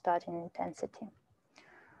the starting intensity.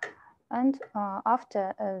 And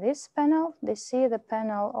after this panel, they see the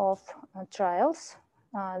panel of trials.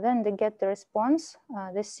 Then they get the response.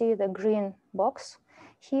 They see the green box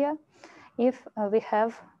here. If we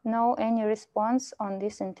have no any response on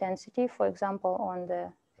this intensity, for example, on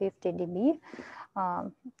the 50 dB,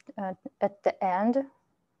 at the end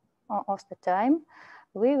of the time,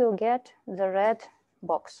 we will get the red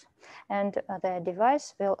box. And the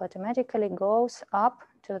device will automatically goes up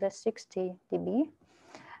to the 60 dB.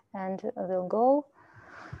 And will go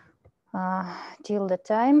till the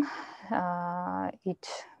time it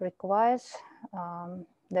requires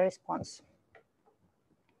the response.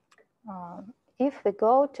 If we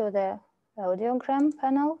go to the audiogram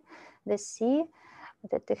panel, they see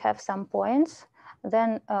that they have some points.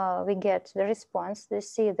 Then we get the response. They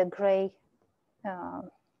see the gray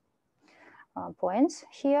points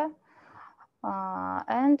here.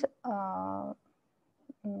 And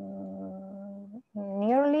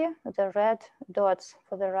nearly the red dots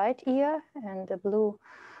for the right ear and the blue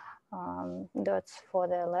dots for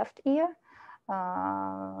the left ear,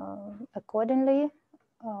 accordingly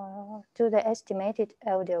to the estimated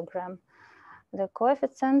audiogram. The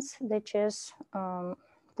coefficients, they just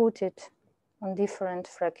put it on different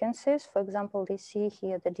frequencies. For example, they see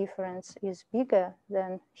here the difference is bigger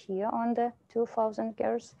than here on the 2000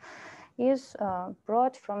 Hz, is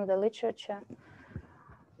brought from the literature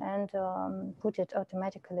and put it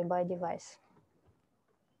automatically by device.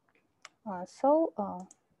 So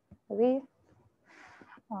we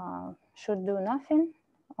should do nothing,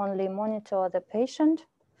 only monitor the patient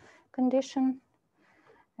condition,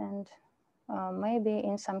 and maybe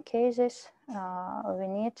in some cases we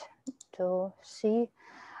need to see,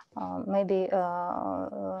 maybe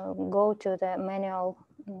go to the manual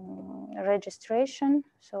registration.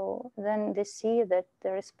 So then they see that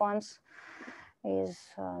the response is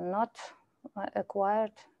not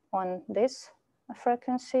acquired on this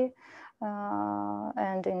frequency,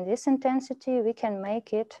 and in this intensity we can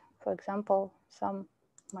make it, for example, some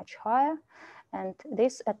much higher, and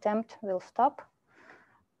this attempt will stop,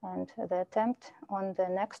 and the attempt on the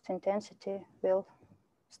next intensity will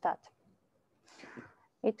start.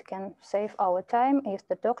 It can save our time if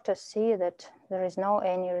the doctors see that there is no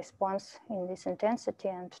any response in this intensity,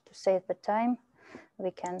 and to save the time we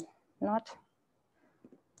can not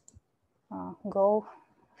go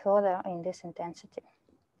further in this intensity.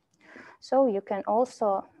 So you can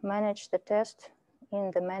also manage the test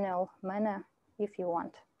in the manual manner if you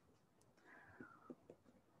want.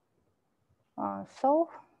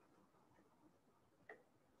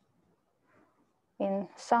 in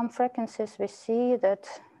some frequencies we see that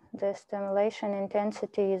the stimulation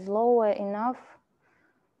intensity is lower enough,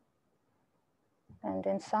 and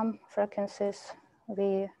in some frequencies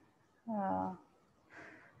we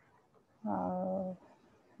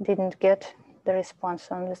didn't get the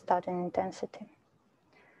response on the starting intensity.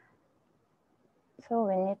 So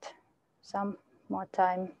we need some more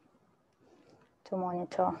time to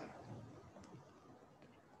monitor.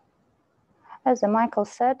 As Michael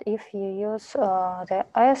said, if you use the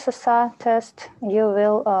ASSR test, you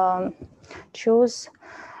will choose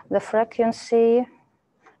the frequency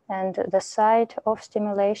and the site of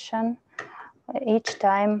stimulation each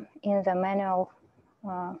time in the manual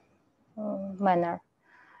manner.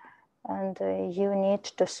 And you need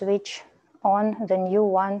to switch on the new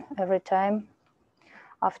one every time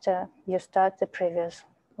after you start the previous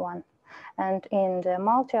one. And in the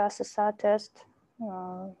multi-ASSR test,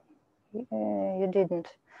 you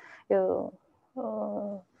didn't. You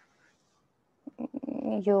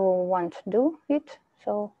won't do it,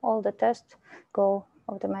 so all the tests go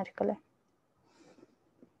automatically.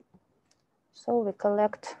 So we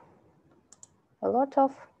collect a lot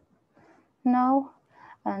of now,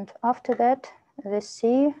 and after that we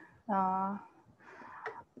see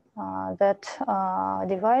that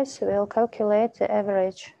device will calculate the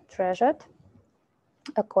average threshold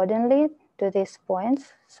accordingly to these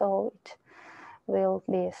points, so it will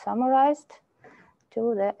be summarized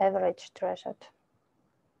to the average threshold.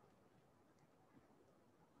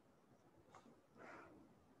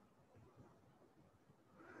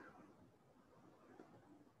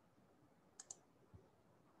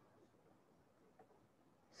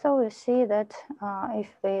 So we see that if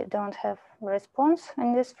we don't have response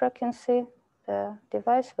in this frequency, the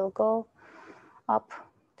device will go up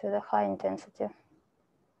to the high intensity.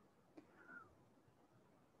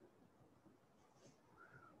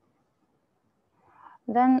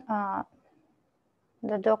 Then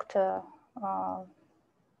the doctor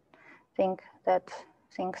thinks that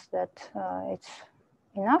it's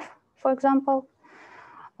enough, for example.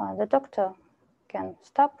 The doctor can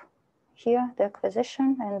stop here the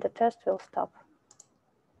acquisition and the test will stop.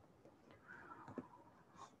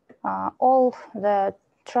 All the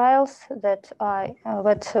trials that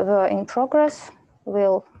were in progress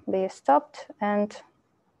will be stopped and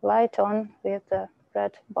light on with the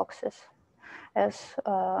red boxes as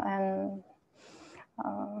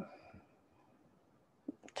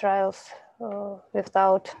trials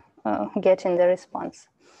without getting the response.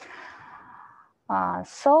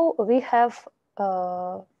 So we have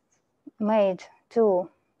made 2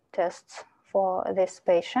 tests for this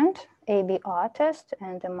patient, ABR test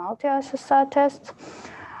and the multi-ASSR test.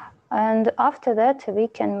 And after that, we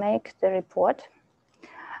can make the report.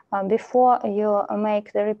 Before you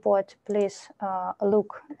make the report, please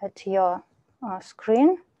look at your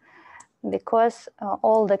screen, because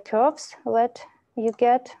all the curves that you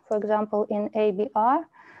get, for example, in ABR,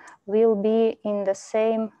 will be in the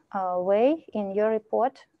same way in your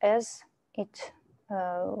report as it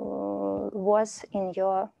was in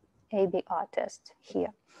your ABR test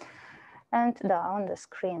here and on the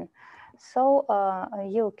screen. So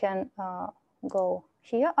you can go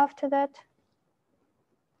here after that,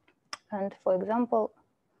 and for example,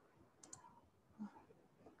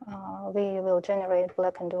 we will generate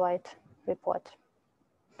black and white report,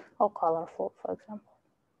 or colorful, for example,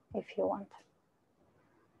 if you want.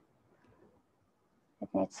 It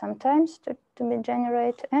needs some time to be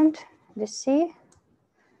generated, and you see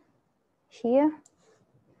here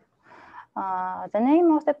the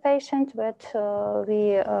name of the patient that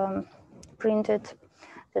we printed,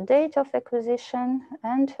 the date of acquisition,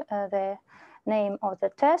 and the name of the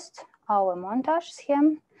test, our montage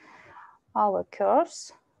scheme, our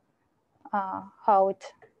curves, how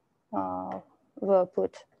it were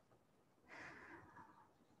put,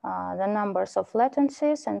 the numbers of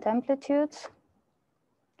latencies and amplitudes,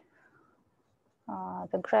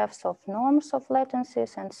 the graphs of norms of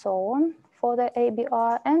latencies, and so on for the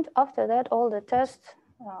ABR. And after that, all the tests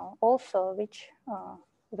also which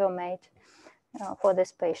were made for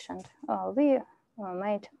this patient. We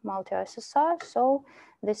made multi-ASSR, so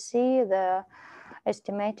we see the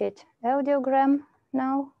estimated audiogram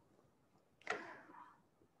now,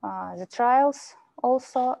 the trials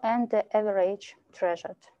also, and the average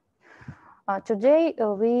threshold. Today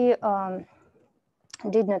we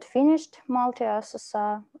did not finish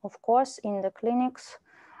multi-ASSR. Of course, in the clinics,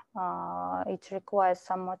 it requires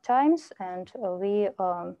some more times, and we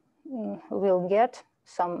will get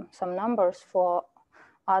some numbers for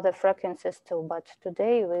other frequencies too. But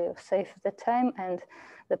today we save the time, and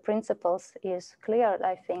the principles is clear,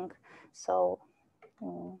 I think. So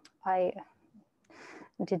I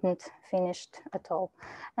didn't finish at all.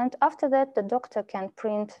 And after that, the doctor can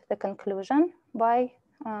print the conclusion by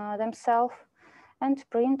themselves and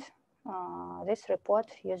print this report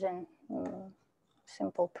using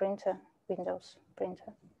simple printer, Windows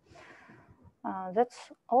printer.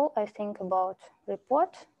 That's all I think about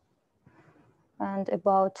report and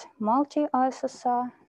about multi-ASSR.